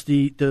is just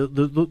the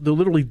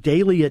literally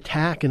daily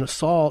attack and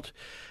assault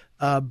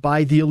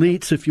by the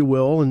elites, if you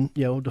will, and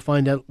to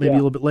find out maybe a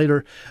little bit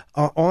later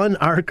on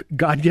our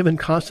God-given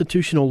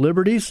constitutional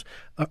liberties.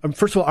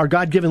 First of all, our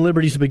God-given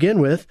liberties to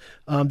begin with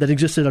that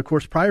existed, of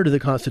course, prior to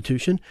the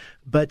Constitution,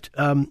 but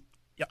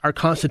our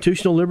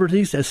constitutional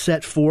liberties, as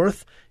set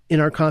forth in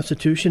our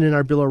Constitution and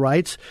our Bill of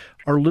Rights,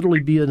 are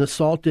literally being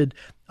assaulted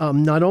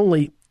not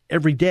only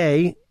every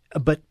day,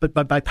 but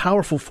by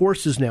powerful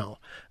forces now,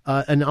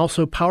 and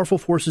also powerful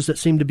forces that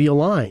seem to be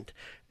aligned.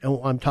 And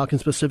I'm talking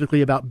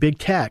specifically about big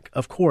tech,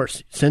 of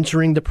course,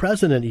 censoring the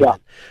president even,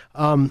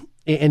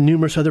 and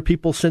numerous other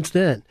people since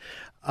then,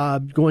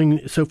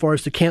 going so far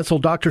as to cancel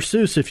Dr.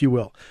 Seuss, if you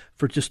will,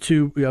 for just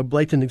two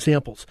blatant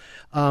examples.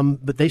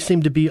 But they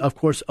seem to be, of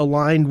course,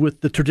 aligned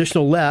with the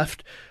traditional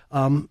left,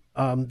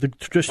 the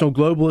traditional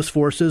globalist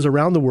forces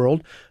around the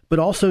world, but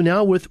also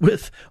now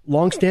with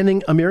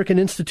longstanding American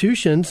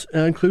institutions,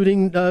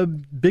 including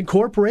big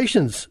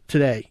corporations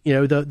today.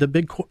 The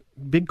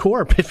big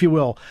corp, if you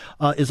will,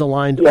 is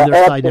aligned on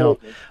their side now.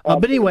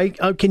 But anyway,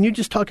 can you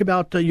just talk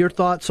about your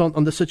thoughts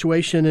on the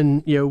situation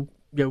and how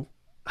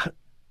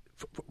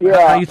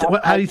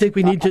do you think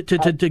we need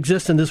to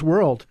exist in this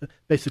world,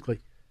 basically?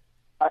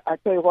 I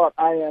tell you what,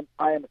 I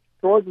am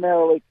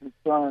extraordinarily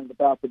concerned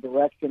about the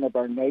direction of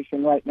our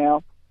nation right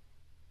now.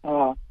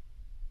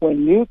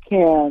 When you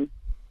can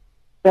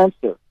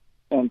censor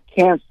and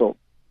cancel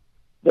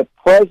the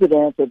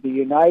President of the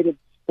United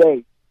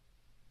States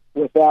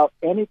without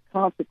any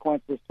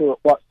consequences to it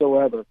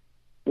whatsoever,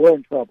 we're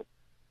in trouble.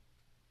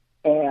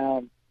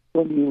 And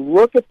when you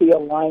look at the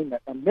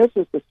alignment, and this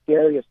is the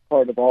scariest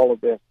part of all of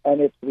this, and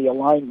it's the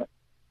alignment.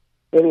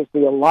 It is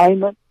the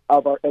alignment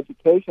of our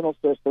educational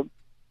system,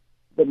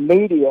 the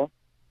media,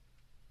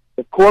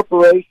 the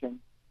corporations,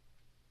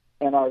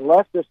 and our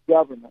leftist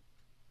government,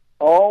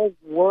 all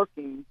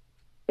working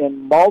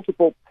in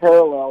multiple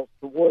parallels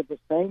toward the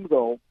same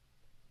goal,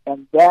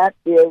 and that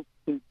is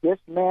to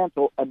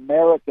dismantle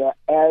America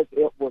as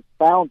it was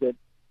founded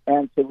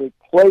and to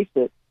replace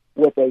it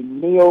with a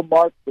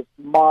neo-Marxist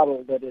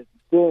model that is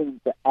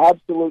doomed to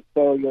absolute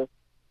failure,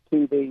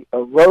 to the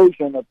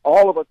erosion of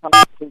all of our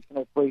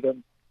constitutional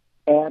freedoms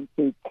and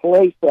to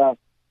place us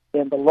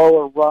in the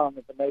lower rung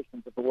of the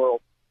nations of the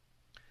world.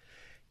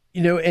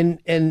 You know, and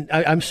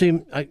I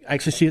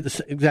actually see it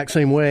the exact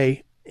same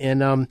way. And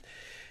one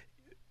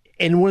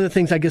of the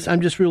things I guess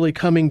I'm just really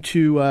coming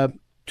to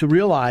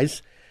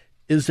realize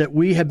is that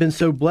we have been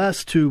so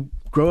blessed to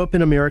grow up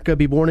in America,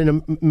 be born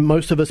in,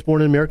 most of us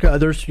born in America,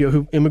 others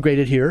who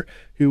immigrated here,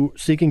 who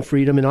seeking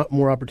freedom and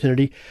more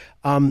opportunity.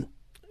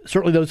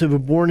 Certainly those who were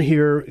born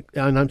here,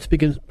 and I'm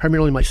speaking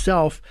primarily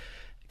myself,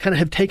 kind of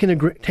have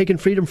taken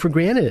freedom for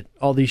granted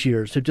all these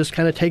years. Have just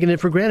kind of taken it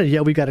for granted.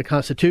 Yeah, we've got a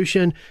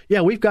constitution.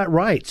 Yeah, we've got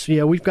rights.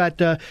 Yeah, we've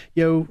got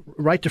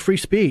right to free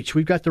speech.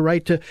 We've got the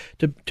right to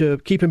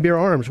keep and bear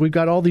arms. We've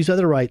got all these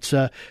other rights.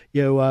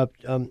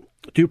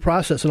 Due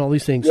process and all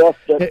these things. Yes,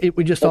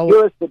 we just all.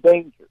 Here's the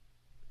danger.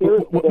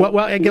 Well,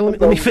 again,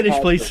 let me finish,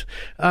 please.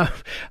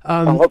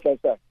 Okay,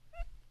 sorry.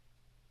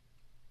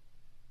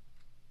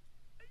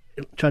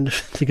 Trying to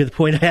think of the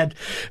point I had,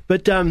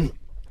 but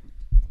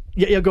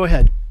yeah, go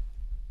ahead.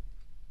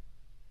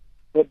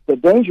 The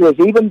danger is,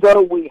 even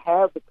though we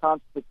have the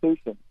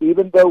Constitution,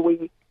 even though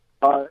we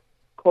are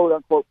quote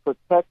unquote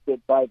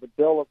protected by the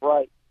Bill of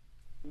Rights,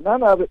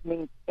 none of it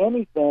means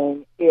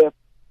anything if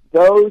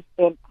those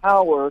in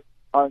power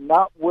are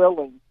not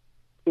willing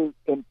to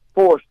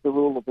enforce the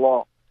rule of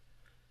law.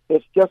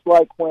 It's just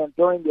like when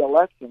during the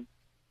election,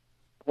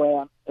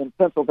 when in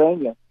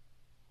Pennsylvania,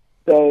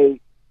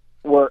 they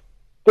were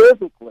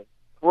physically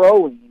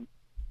throwing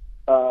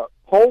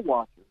poll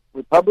watchers,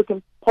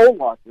 Republican poll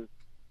watchers,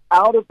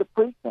 out of the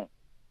precinct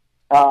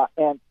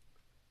and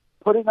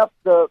putting up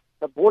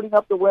boarding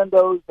up the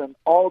windows and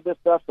all of this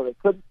stuff so they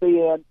couldn't see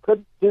in,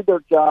 couldn't do their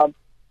job.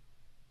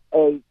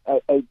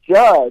 A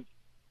judge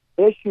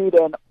issued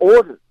an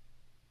order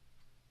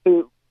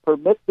to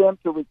permit them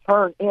to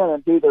return in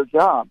and do their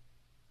job,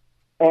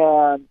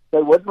 and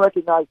they wouldn't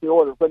recognize the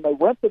order. When they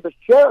went to the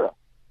sheriff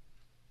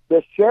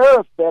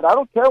said, "I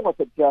don't care what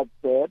the judge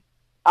said.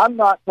 I'm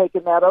not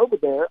taking that over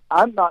there.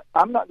 I'm not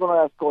going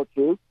to escort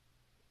you."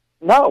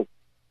 No,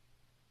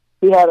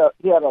 he had a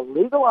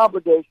legal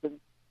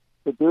obligation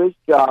to do his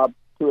job,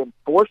 to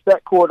enforce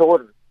that court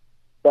order,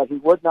 but he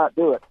would not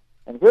do it.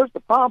 And here's the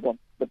problem,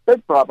 the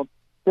big problem: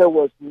 there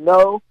was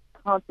no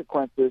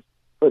consequences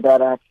for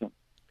that action.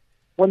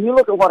 When you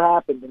look at what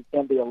happened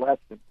in the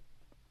election,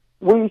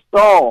 we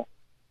saw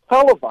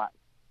televised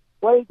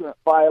flagrant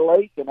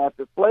violation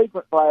after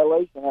flagrant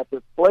violation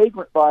after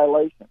flagrant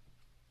violation.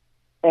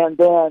 And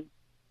then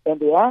in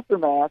the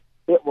aftermath,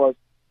 it was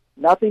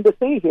nothing to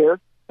see here.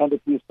 And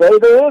if you say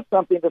there is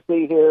something to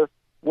see here,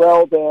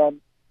 well,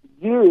 then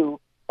you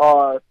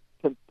are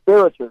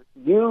conspirators.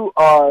 You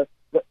are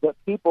the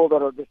people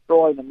that are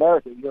destroying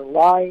America. You're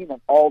lying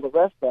and all the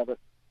rest of it.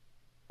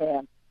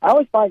 And I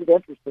always find it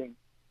interesting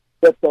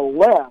that the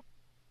left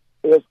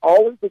is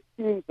always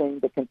accusing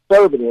the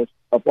conservatives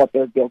of what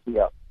they're guilty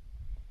of.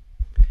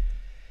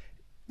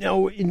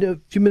 Now, in the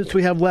few minutes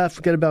we have left,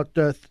 we've got about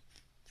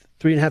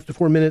 3.5 to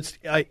 4 minutes.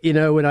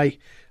 And I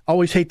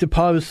always hate to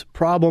pose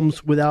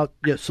problems without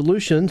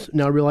solutions.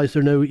 Now I realize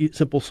there are no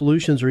simple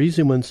solutions or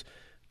easy ones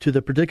to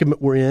the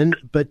predicament we're in.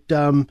 But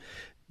and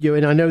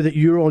I know that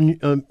you're on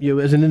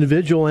as an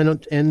individual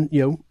and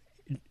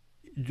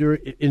you're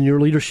in your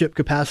leadership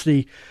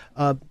capacity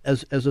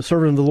as a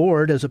servant of the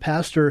Lord, as a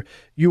pastor,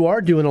 you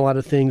are doing a lot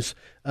of things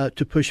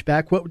to push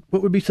back. What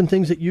would be some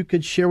things that you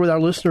could share with our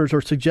listeners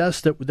or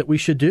suggest that we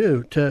should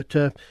do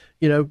to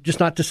just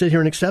not to sit here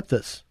and accept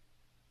this?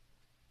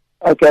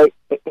 Okay,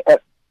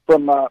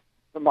 from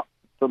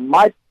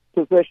my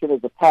position as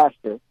a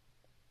pastor,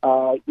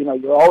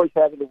 you're always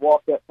having to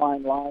walk that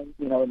fine line,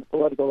 in the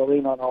political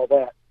arena and all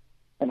that.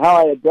 And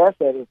how I address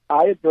that is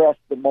I address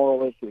the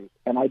moral issues,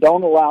 and I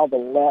don't allow the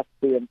left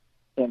to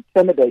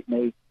intimidate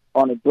me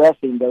on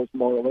addressing those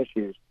moral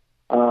issues.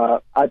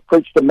 I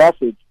preached a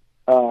message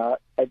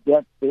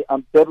against the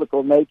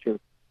unbiblical nature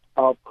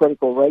of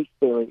critical race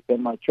theory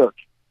in my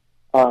church.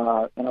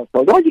 And I was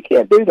told, "Lord, you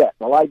can't do that."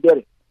 Well, I did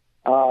it.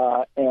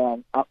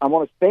 And I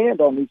want to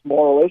stand on these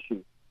moral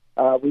issues.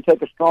 We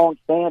take a strong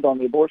stand on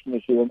the abortion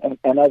issue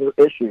and other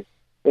issues.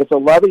 It's a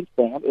loving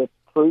stand. It's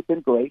truth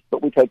and grace,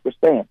 but we take the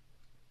stand.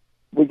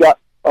 We got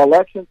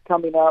elections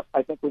coming up.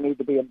 I think we need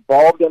to be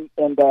involved in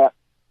that.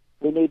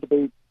 We need to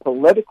be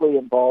politically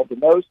involved.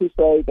 And those who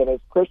say that as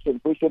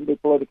Christians we shouldn't be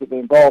politically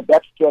involved,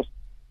 that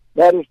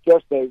is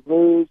just a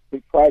ruse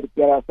to try to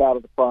get us out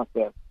of the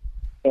process.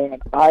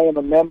 And I am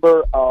a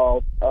member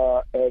of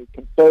a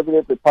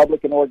conservative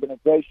Republican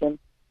organization,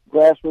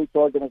 grassroots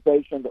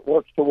organization that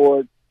works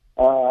toward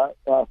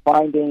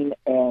finding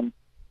and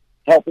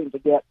helping to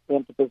get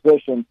into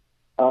position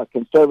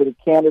conservative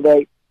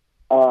candidates.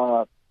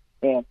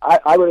 And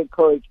I would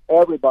encourage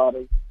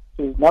everybody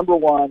to, number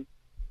one,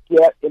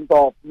 get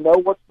involved, know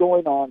what's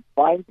going on,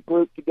 find the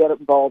group to get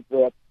involved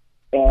with,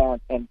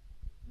 and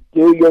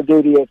do your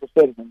duty as a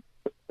citizen.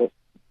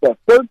 The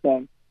third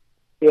thing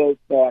is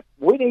that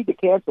we need to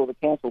cancel the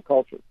cancel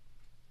culture.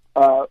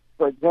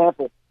 For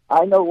example,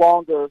 I no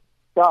longer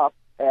shop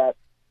at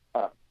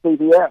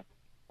CVS.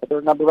 there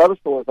are a number of other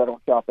stores I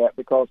don't shop at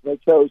because they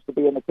chose to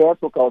be in the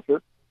cancel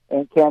culture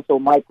and cancel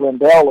Mike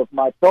Lindell of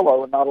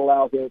MyPillow and not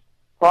allow his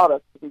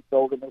products to be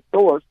sold in their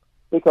stores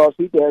because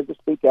he dared to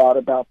speak out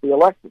about the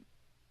election.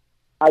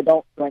 I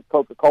don't drink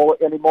Coca-Cola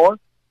anymore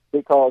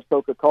because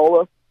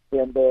Coca-Cola,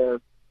 in their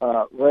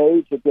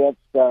rage against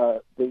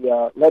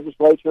the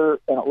legislature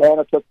in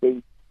Atlanta, took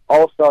the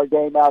All-Star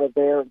game out of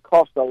there and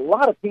cost a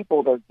lot of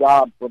people their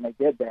jobs when they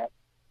did that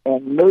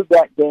and moved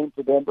that game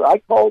to Denver. I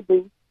called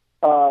the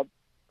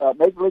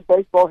Major League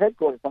Baseball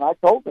headquarters and I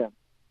told them,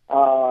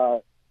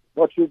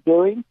 what you're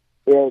doing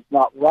is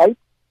not right,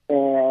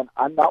 and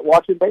I'm not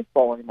watching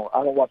baseball anymore.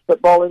 I don't watch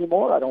football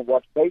anymore. I don't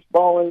watch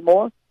baseball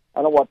anymore.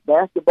 I don't watch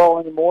basketball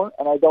anymore,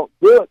 and I don't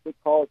do it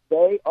because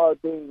they are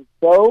being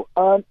so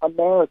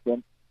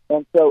un-American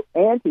and so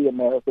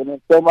anti-American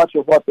in so much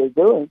of what they're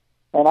doing,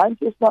 and I'm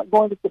just not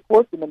going to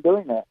support them in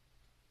doing that.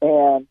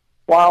 And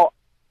while,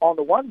 on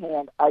the one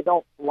hand, I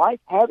don't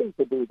like having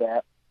to do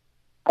that,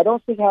 I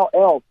don't see how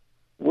else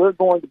we're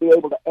going to be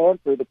able to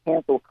answer the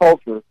cancel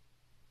culture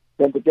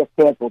than to just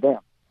cancel them.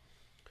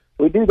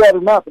 We do that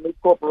enough in these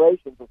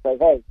corporations to say,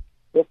 hey,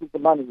 this is the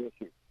money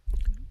issue.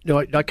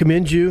 No, I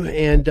commend you.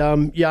 And,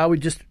 I would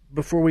just,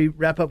 before we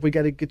wrap up, we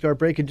got to get to our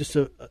break in just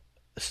a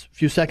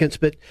few seconds.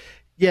 But,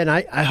 yeah, and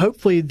I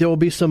hopefully there will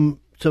be some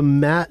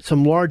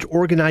large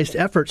organized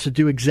efforts to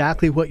do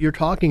exactly what you're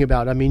talking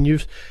about. I mean,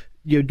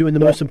 you're doing the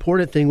most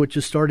important thing, which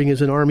is starting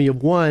as an army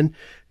of one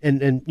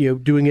and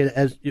doing it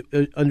as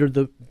under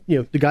the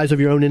guise of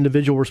your own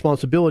individual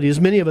responsibility,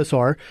 as many of us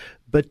are.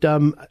 But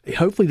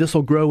hopefully this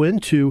will grow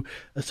into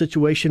a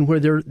situation where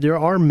there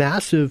are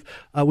massive.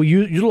 We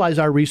utilize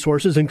our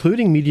resources,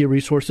 including media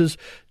resources,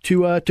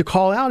 to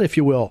call out, if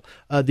you will,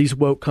 these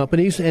woke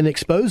companies and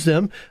expose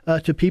them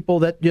to people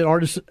that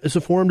aren't as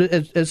informed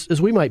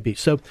as we might be.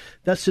 So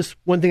that's just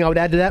one thing I would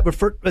add to that.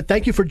 But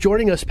thank you for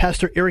joining us,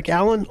 Pastor Eric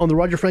Allen, on the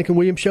Roger Franklin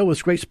Williams Show. It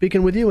was great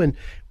speaking with you, and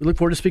we look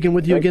forward to speaking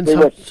with you again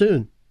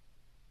soon.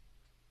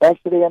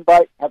 Thanks for the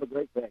invite. Have a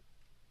great day.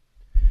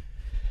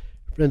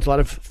 Friends, a lot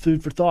of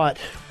food for thought.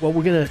 Well,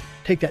 we're going to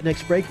take that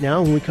next break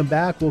now. When we come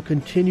back, we'll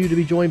continue to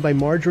be joined by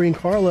Marjorie and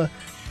Carla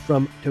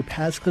from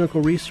Topaz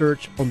Clinical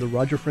Research on the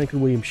Roger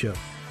Franklin Williams Show.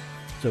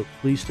 So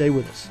please stay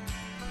with us.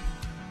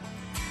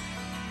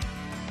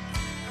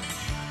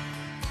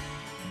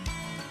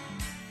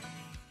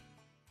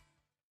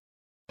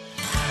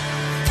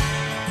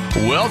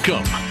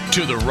 Welcome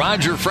to the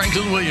Roger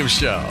Franklin Williams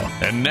Show.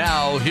 And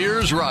now,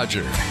 here's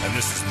Roger. And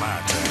this is my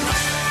turn.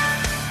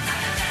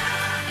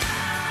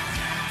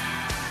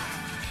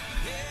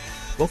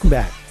 Welcome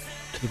back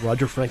to the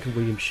Roger Franklin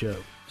Williams Show.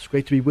 It's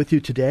great to be with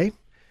you today.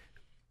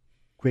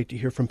 Great to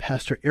hear from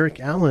Pastor Eric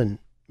Allen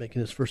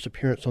making his first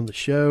appearance on the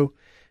show.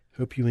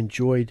 Hope you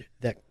enjoyed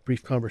that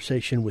brief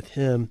conversation with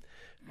him.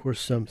 Of course,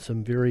 some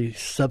very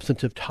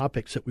substantive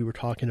topics that we were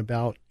talking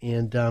about,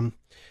 and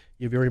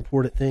very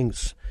important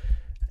things.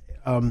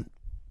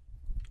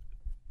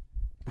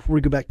 Before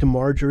we go back to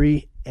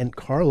Marjorie and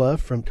Carla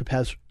from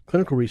Topaz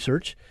Clinical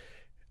Research,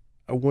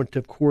 I want to,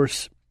 of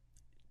course,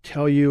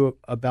 tell you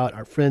about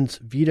our friends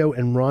Vito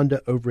and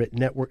Rhonda over at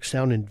Network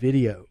Sound and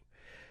Video.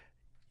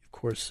 Of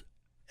course,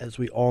 as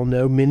we all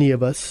know, many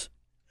of us,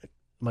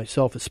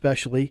 myself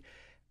especially,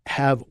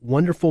 have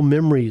wonderful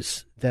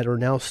memories that are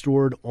now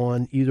stored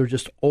on either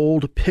just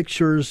old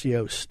pictures,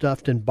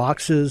 stuffed in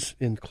boxes,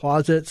 in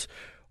closets,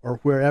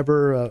 or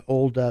wherever,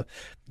 old,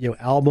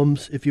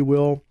 albums, if you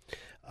will,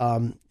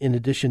 in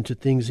addition to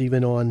things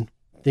even on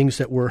things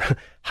that were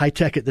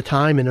high-tech at the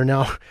time and are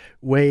now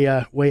way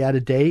out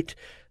of date,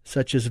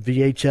 such as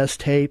VHS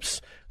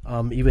tapes,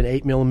 even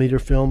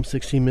 8mm film,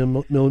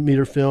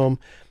 16mm film,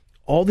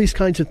 all these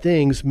kinds of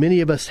things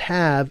many of us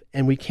have,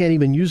 and we can't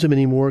even use them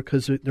anymore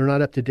because they're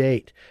not up to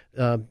date.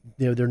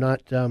 They're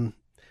not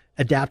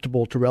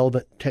adaptable to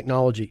relevant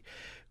technology.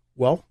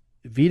 Well,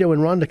 Vito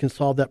and Rhonda can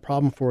solve that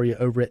problem for you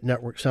over at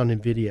Network Sound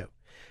and Video.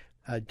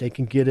 They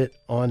can get it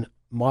on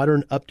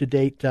modern,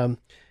 up-to-date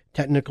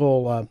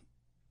technical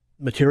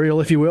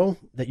material, if you will,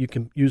 that you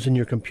can use in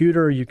your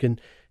computer. You can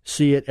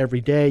see it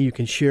every day. You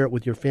can share it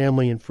with your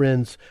family and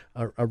friends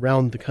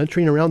around the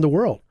country and around the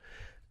world.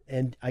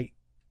 And I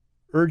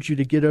urge you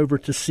to get over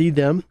to see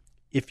them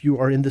if you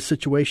are in this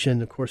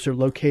situation. Of course, they're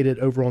located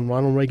over on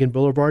Ronald Reagan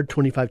Boulevard,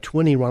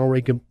 2520 Ronald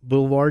Reagan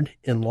Boulevard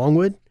in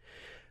Longwood.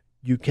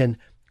 You can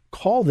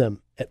call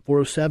them at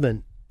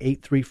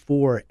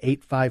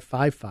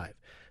 407-834-8555.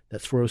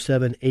 That's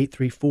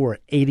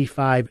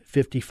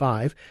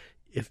 407-834-8555.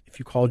 If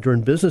you call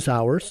during business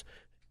hours,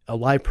 a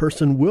live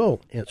person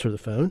will answer the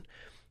phone.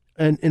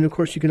 And of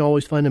course, you can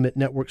always find them at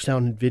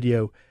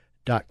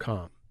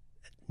networksoundandvideo.com.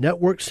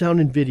 Network Sound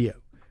and Video,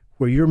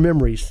 where your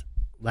memories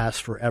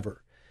last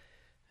forever.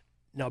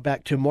 Now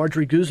back to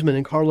Marjorie Guzman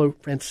and Carlo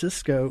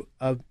Francisco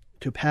of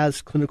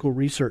Topaz Clinical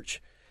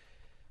Research.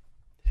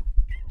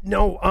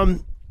 Now,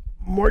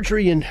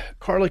 Marjorie and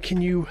Carla, can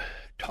you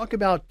talk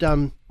about,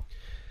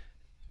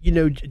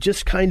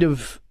 just kind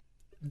of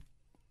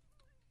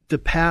the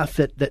path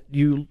that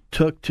you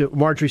took, to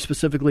Marjorie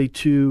specifically,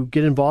 to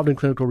get involved in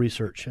clinical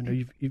research. I know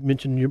you've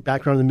mentioned your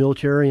background in the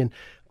military, and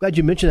I'm glad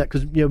you mentioned that,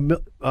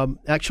 because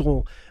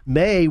actual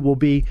May will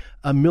be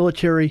a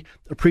Military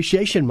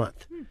Appreciation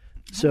Month.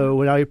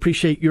 So I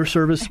appreciate your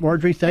service,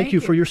 Marjorie. Thank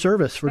you for your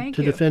service to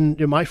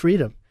defend my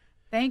freedom.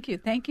 Thank you.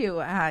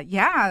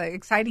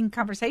 Exciting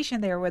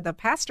conversation there with the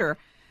pastor.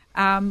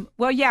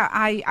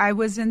 I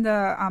was in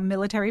the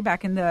military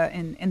back in the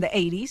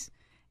 80s,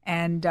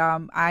 and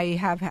I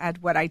have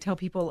had what I tell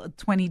people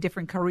 20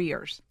 different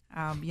careers.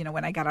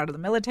 When I got out of the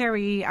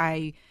military,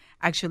 I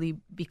actually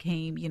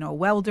became a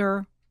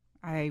welder.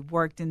 I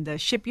worked in the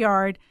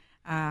shipyard.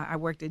 I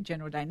worked at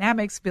General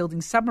Dynamics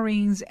building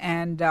submarines,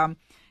 and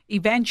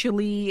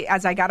eventually,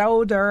 as I got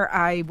older,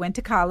 I went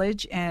to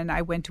college and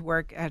I went to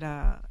work as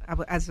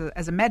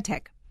a med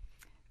tech.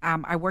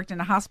 I worked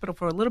in a hospital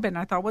for a little bit, and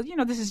I thought,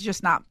 this is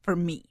just not for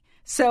me.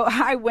 So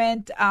I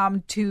went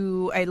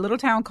to a little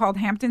town called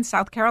Hampton,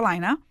 South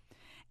Carolina,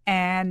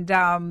 and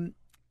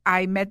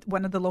I met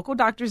one of the local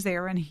doctors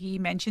there, and he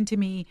mentioned to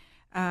me,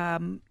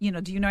 do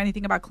you know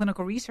anything about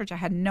clinical research? I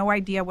had no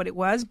idea what it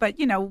was, but,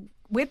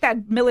 with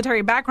that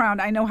military background,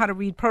 I know how to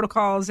read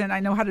protocols and I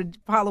know how to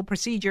follow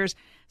procedures.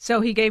 So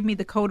he gave me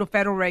the Code of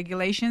Federal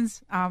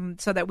Regulations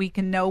so that we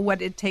can know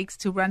what it takes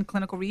to run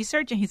clinical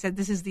research. And he said,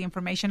 this is the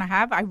information I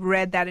have. I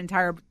read that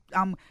entire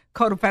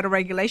Code of Federal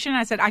Regulation. And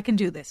I said, I can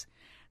do this.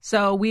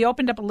 So we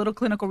opened up a little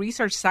clinical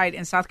research site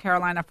in South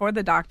Carolina for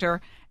the doctor,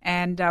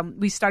 and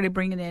we started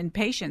bringing in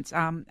patients.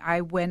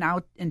 I went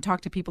out and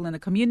talked to people in the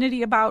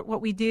community about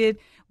what we did,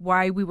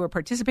 why we were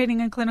participating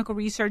in clinical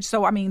research.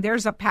 So,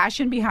 there's a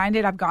passion behind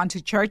it. I've gone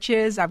to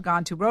churches, I've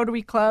gone to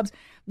Rotary clubs,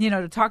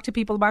 to talk to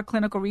people about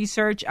clinical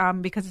research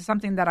because it's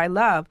something that I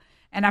love.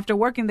 And after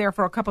working there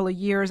for a couple of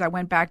years, I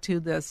went back to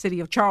the city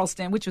of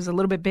Charleston, which was a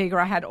little bit bigger.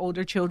 I had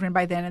older children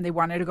by then, and they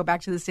wanted to go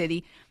back to the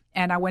city.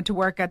 And I went to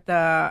work at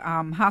the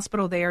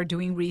hospital there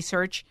doing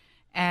research.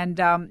 And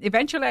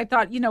eventually I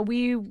thought,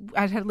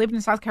 I had lived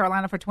in South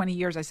Carolina for 20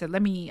 years. I said,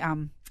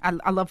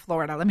 I love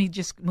Florida. Let me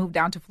just move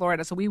down to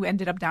Florida. So we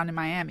ended up down in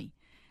Miami.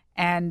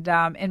 And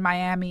in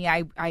Miami,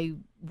 I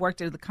worked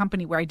at the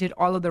company where I did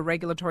all of the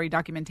regulatory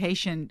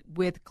documentation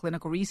with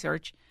clinical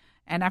research.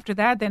 And after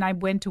that, then I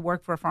went to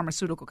work for a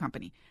pharmaceutical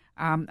company.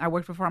 I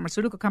worked for a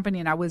pharmaceutical company,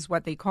 and I was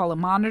what they call a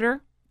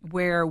monitor,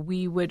 where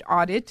we would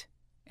audit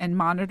and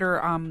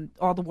monitor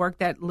all the work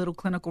that little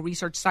clinical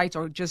research sites,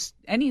 or just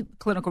any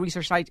clinical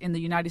research site in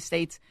the United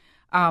States,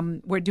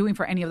 were doing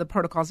for any of the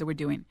protocols that we're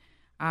doing.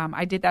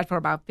 I did that for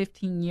about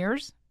 15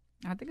 years.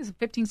 I think it's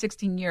 15,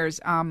 16 years.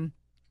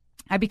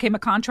 I became a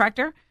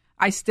contractor.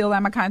 I still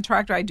am a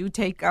contractor. I do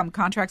take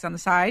contracts on the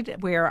side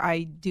where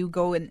I do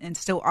go and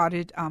still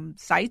audit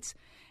sites.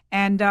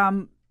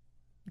 And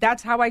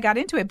that's how I got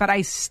into it. But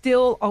I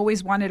still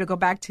always wanted to go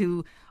back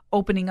to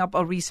opening up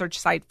a research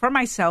site for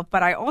myself,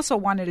 but I also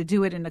wanted to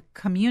do it in a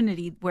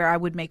community where I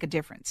would make a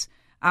difference.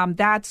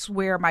 That's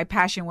where my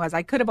passion was.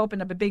 I could have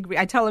opened up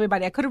I tell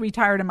everybody I could have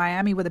retired in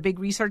Miami with a big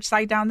research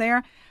site down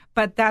there,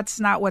 but that's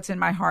not what's in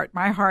my heart.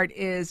 My heart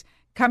is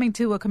coming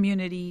to a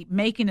community,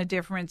 making a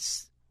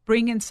difference,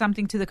 bringing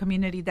something to the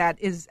community that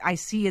I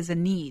see as a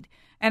need.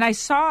 And I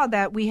saw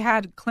that we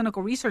had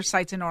clinical research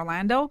sites in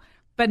Orlando,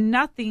 but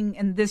nothing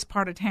in this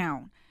part of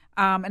town.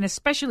 And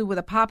especially with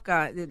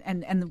Apopka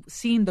and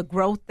seeing the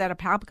growth that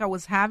Apopka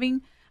was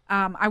having,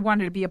 I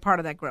wanted to be a part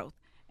of that growth.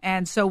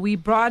 And so we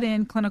brought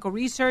in clinical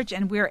research,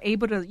 and we're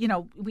able to,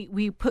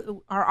 we put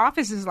our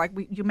offices, like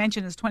you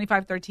mentioned, is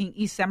 2513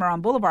 East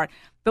Cimarron Boulevard.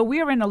 But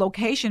we are in a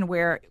location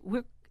where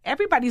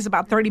everybody's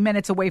about 30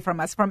 minutes away from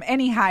us, from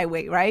any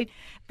highway, right?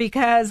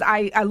 Because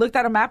I looked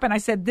at a map and I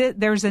said,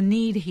 there's a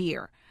need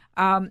here.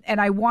 And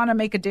I want to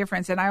make a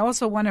difference. And I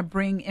also want to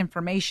bring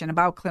information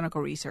about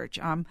clinical research.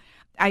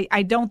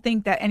 I don't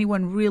think that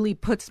anyone really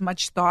puts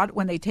much thought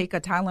when they take a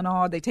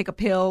Tylenol, they take a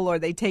pill, or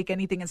they take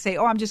anything and say,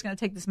 I'm just going to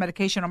take this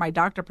medication, or my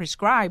doctor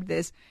prescribed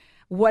this,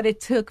 what it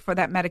took for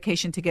that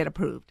medication to get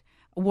approved,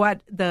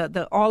 what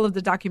all of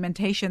the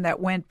documentation that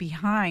went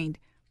behind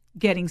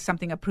getting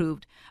something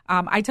approved.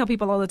 I tell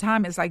people all the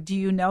time, it's like, do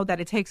you know that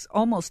it takes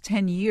almost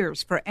 10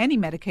 years for any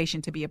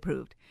medication to be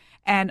approved?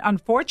 And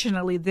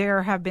unfortunately,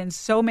 there have been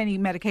so many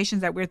medications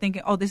that we're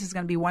thinking, this is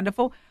going to be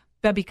wonderful.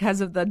 But because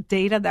of the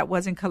data that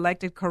wasn't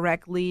collected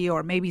correctly,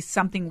 or maybe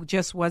something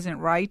just wasn't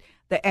right,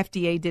 the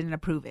FDA didn't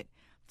approve it.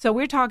 So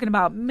we're talking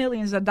about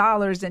millions of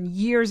dollars and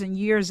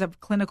years of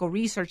clinical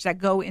research that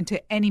go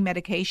into any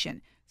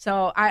medication.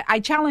 So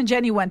I challenge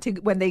anyone to,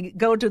 when they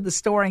go to the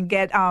store and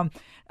get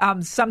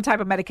some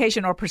type of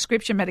medication or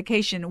prescription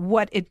medication,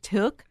 what it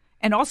took,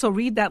 and also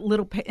read that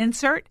little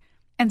insert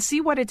and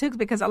see what it took,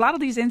 because a lot of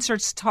these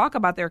inserts talk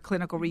about their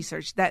clinical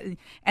research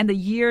and the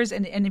years.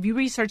 And if you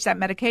research that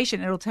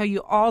medication, it'll tell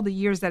you all the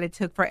years that it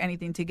took for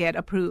anything to get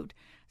approved.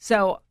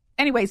 So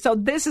anyway, so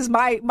this is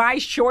my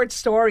short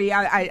story.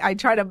 I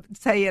try to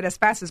say it as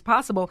fast as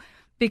possible.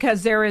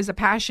 because there is a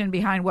passion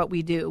behind what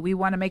we do. We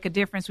want to make a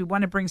difference. We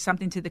want to bring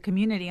something to the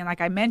community. And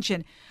like I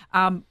mentioned,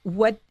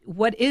 what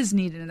is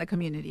needed in the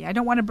community. I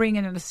don't want to bring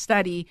in a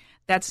study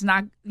that's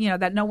not,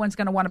 that no one's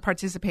going to want to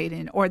participate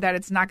in, or that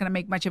it's not going to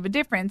make much of a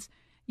difference,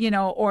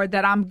 or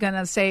that I'm going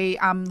to say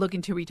I'm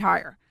looking to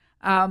retire.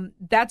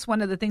 That's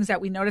one of the things that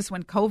we noticed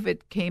when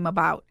COVID came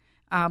about.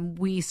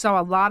 We saw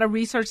a lot of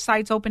research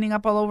sites opening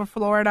up all over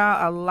Florida.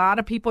 A lot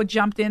of people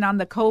jumped in on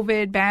the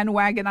COVID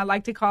bandwagon, I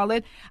like to call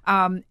it.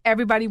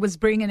 Everybody was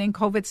bringing in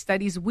COVID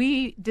studies.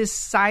 We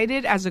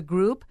decided as a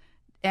group,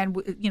 and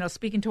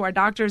speaking to our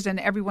doctors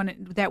and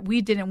everyone, that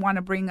we didn't want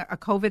to bring a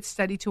COVID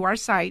study to our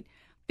site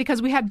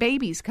because we had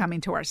babies coming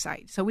to our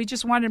site. So we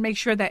just wanted to make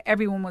sure that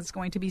everyone was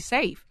going to be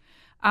safe.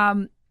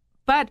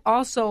 But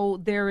also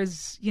there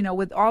is,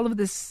 with all of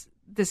this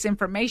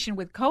information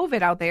with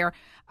COVID out there,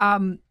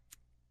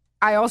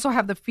 I also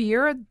have the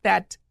fear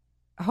that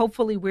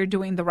hopefully we're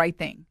doing the right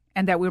thing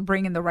and that we're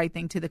bringing the right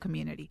thing to the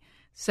community.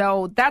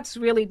 So that's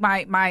really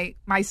my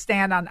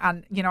stand on,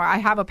 I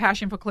have a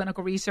passion for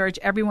clinical research.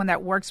 Everyone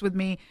that works with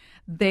me,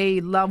 they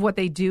love what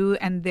they do,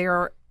 and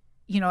they're,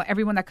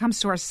 everyone that comes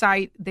to our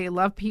site, they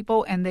love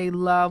people and they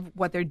love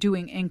what they're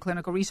doing in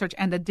clinical research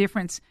and the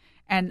difference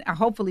and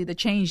hopefully the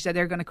change that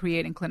they're going to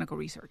create in clinical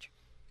research.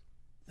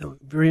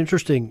 Very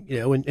interesting,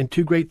 and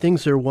two great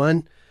things there.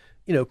 One,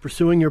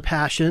 pursuing your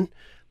passion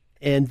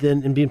and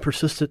being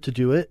persistent to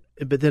do it,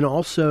 but then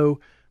also,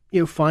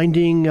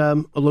 finding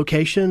a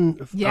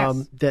location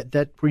yes.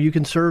 that where you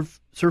can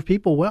serve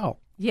people well.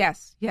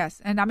 Yes.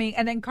 And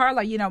then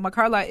Carla,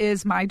 Carla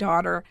is my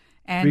daughter.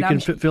 And you can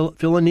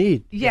fill a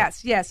need.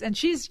 Yes. And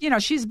she's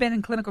been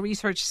in clinical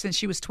research since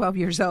she was 12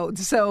 years old.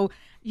 So,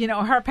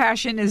 her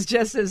passion is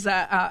just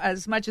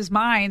as much as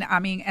mine.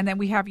 And then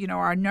we have,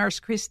 our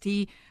nurse,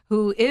 Christy,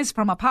 who is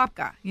from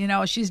Apopka.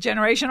 She's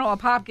generational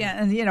Apopka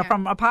and,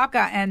 from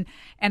Apopka,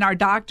 and our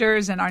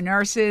doctors and our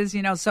nurses,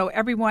 so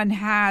everyone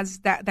has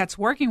that's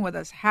working with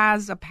us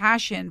has a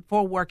passion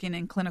for working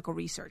in clinical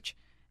research.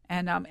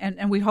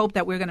 And we hope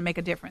that we're going to make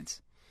a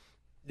difference.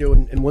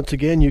 And once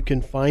again, you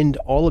can find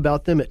all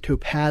about them at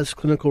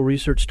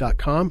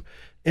topazclinicalresearch.com.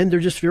 And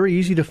they're just very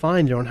easy to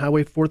find. They're on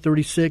Highway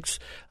 436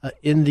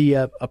 in the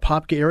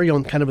Apopka area,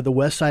 on kind of the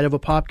west side of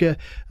Apopka,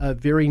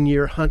 very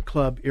near Hunt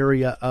Club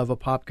area of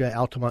Apopka,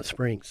 Altamont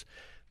Springs.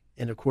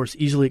 And, of course,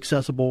 easily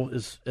accessible,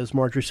 as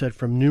Marjorie said,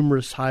 from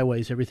numerous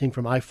highways, everything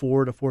from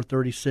I-4 to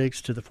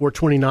 436 to the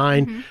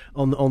 429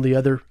 on the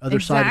other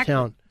side of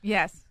town.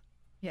 Yes.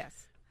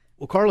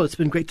 Well, Carla, it's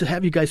been great to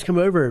have you guys come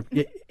over.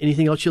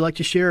 Anything else you'd like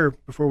to share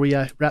before we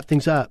wrap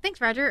things up? Thanks,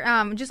 Roger.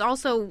 Just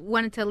also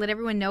wanted to let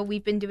everyone know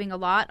we've been doing a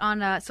lot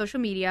on social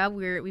media.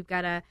 We've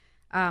got a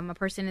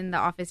person in the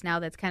office now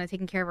that's kind of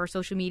taking care of our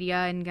social media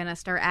and going to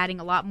start adding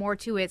a lot more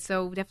to it.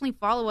 So definitely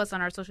follow us on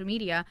our social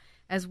media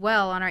as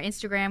well. On our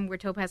Instagram, we're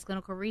Topaz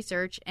Clinical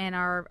Research, and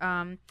our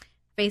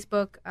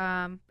Facebook,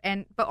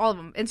 but all of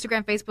them,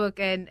 Instagram, Facebook,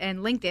 and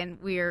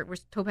LinkedIn, we're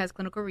Topaz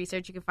Clinical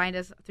Research. You can find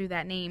us through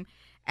that name.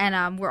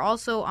 And we're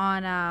also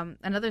on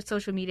another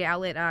social media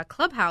outlet,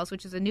 Clubhouse,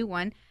 which is a new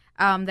one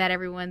that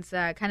everyone's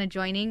kind of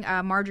joining.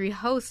 Marjorie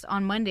hosts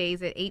on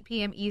Mondays at 8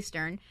 p.m.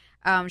 Eastern.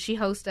 She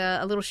hosts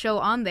a little show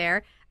on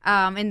there.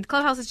 And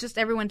Clubhouse is just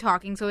everyone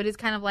talking, so it is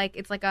kind of like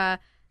it's like a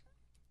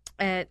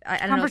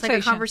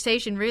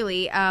conversation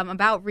really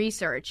about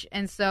research.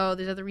 And so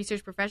there's other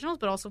research professionals,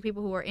 but also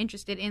people who are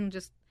interested in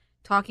just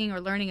talking or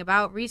learning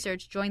about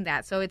research, join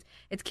that. So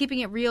it's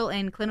keeping it real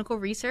in clinical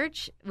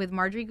research with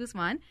Marjorie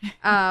Guzman.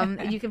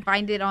 You can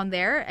find it on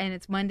there, and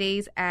it's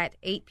Mondays at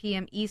 8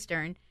 p.m.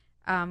 Eastern,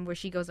 where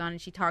she goes on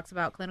and she talks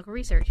about clinical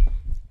research.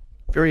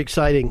 Very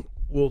exciting.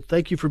 Well,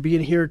 thank you for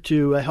being here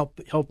to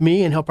help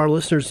me and help our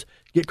listeners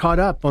get caught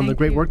up on the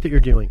great work that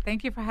you're doing.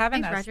 Thank you for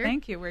having us. Roger.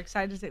 Thank you. We're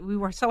excited. We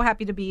were so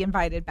happy to be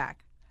invited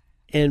back.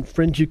 And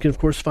friends, you can, of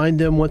course, find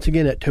them once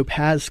again at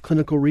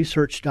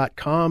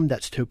topazclinicalresearch.com.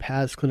 That's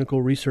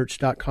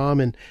topazclinicalresearch.com.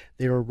 And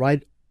they are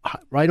right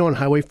on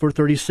Highway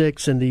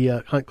 436 in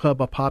the Hunt Club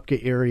Apopka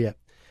area.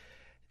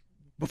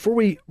 Before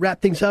we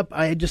wrap things up,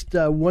 I had just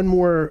one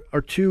more or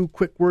two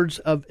quick words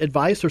of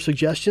advice or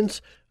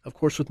suggestions. Of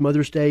course, with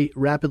Mother's Day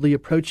rapidly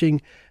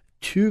approaching,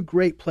 two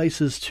great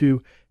places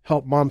to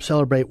help mom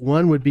celebrate.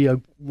 One would be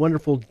a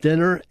wonderful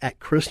dinner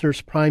at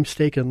Christner's Prime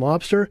Steak and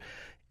Lobster.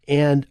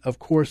 And, of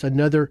course,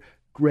 another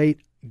great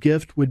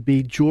gift would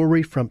be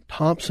jewelry from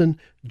Thompson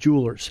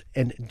Jewelers.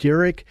 And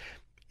Derek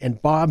and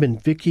Bob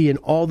and Vicky and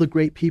all the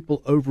great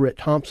people over at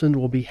Thompson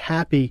will be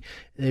happy.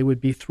 They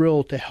would be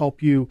thrilled to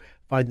help you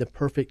find the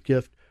perfect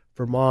gift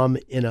for mom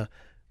in a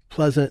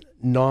pleasant,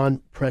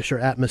 non-pressure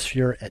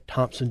atmosphere at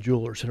Thompson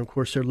Jewelers. And, of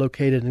course, they're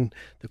located in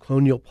the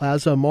Colonial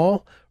Plaza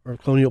Mall, or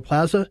Colonial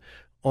Plaza,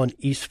 on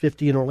East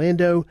 50 in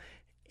Orlando,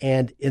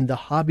 and in the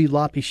Hobby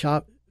Lobby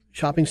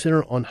Shopping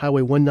Center on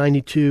Highway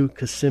 192,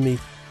 Kissimmee,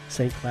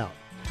 St. Cloud.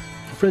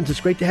 Friends, it's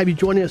great to have you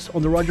joining us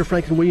on the Roger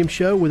Franklin Williams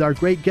Show with our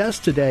great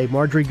guests today,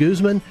 Marjorie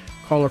Guzman,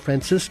 Carla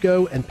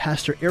Francisco, and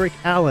Pastor Eric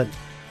Allen.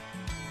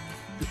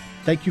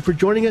 Thank you for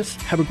joining us.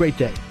 Have a great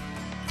day.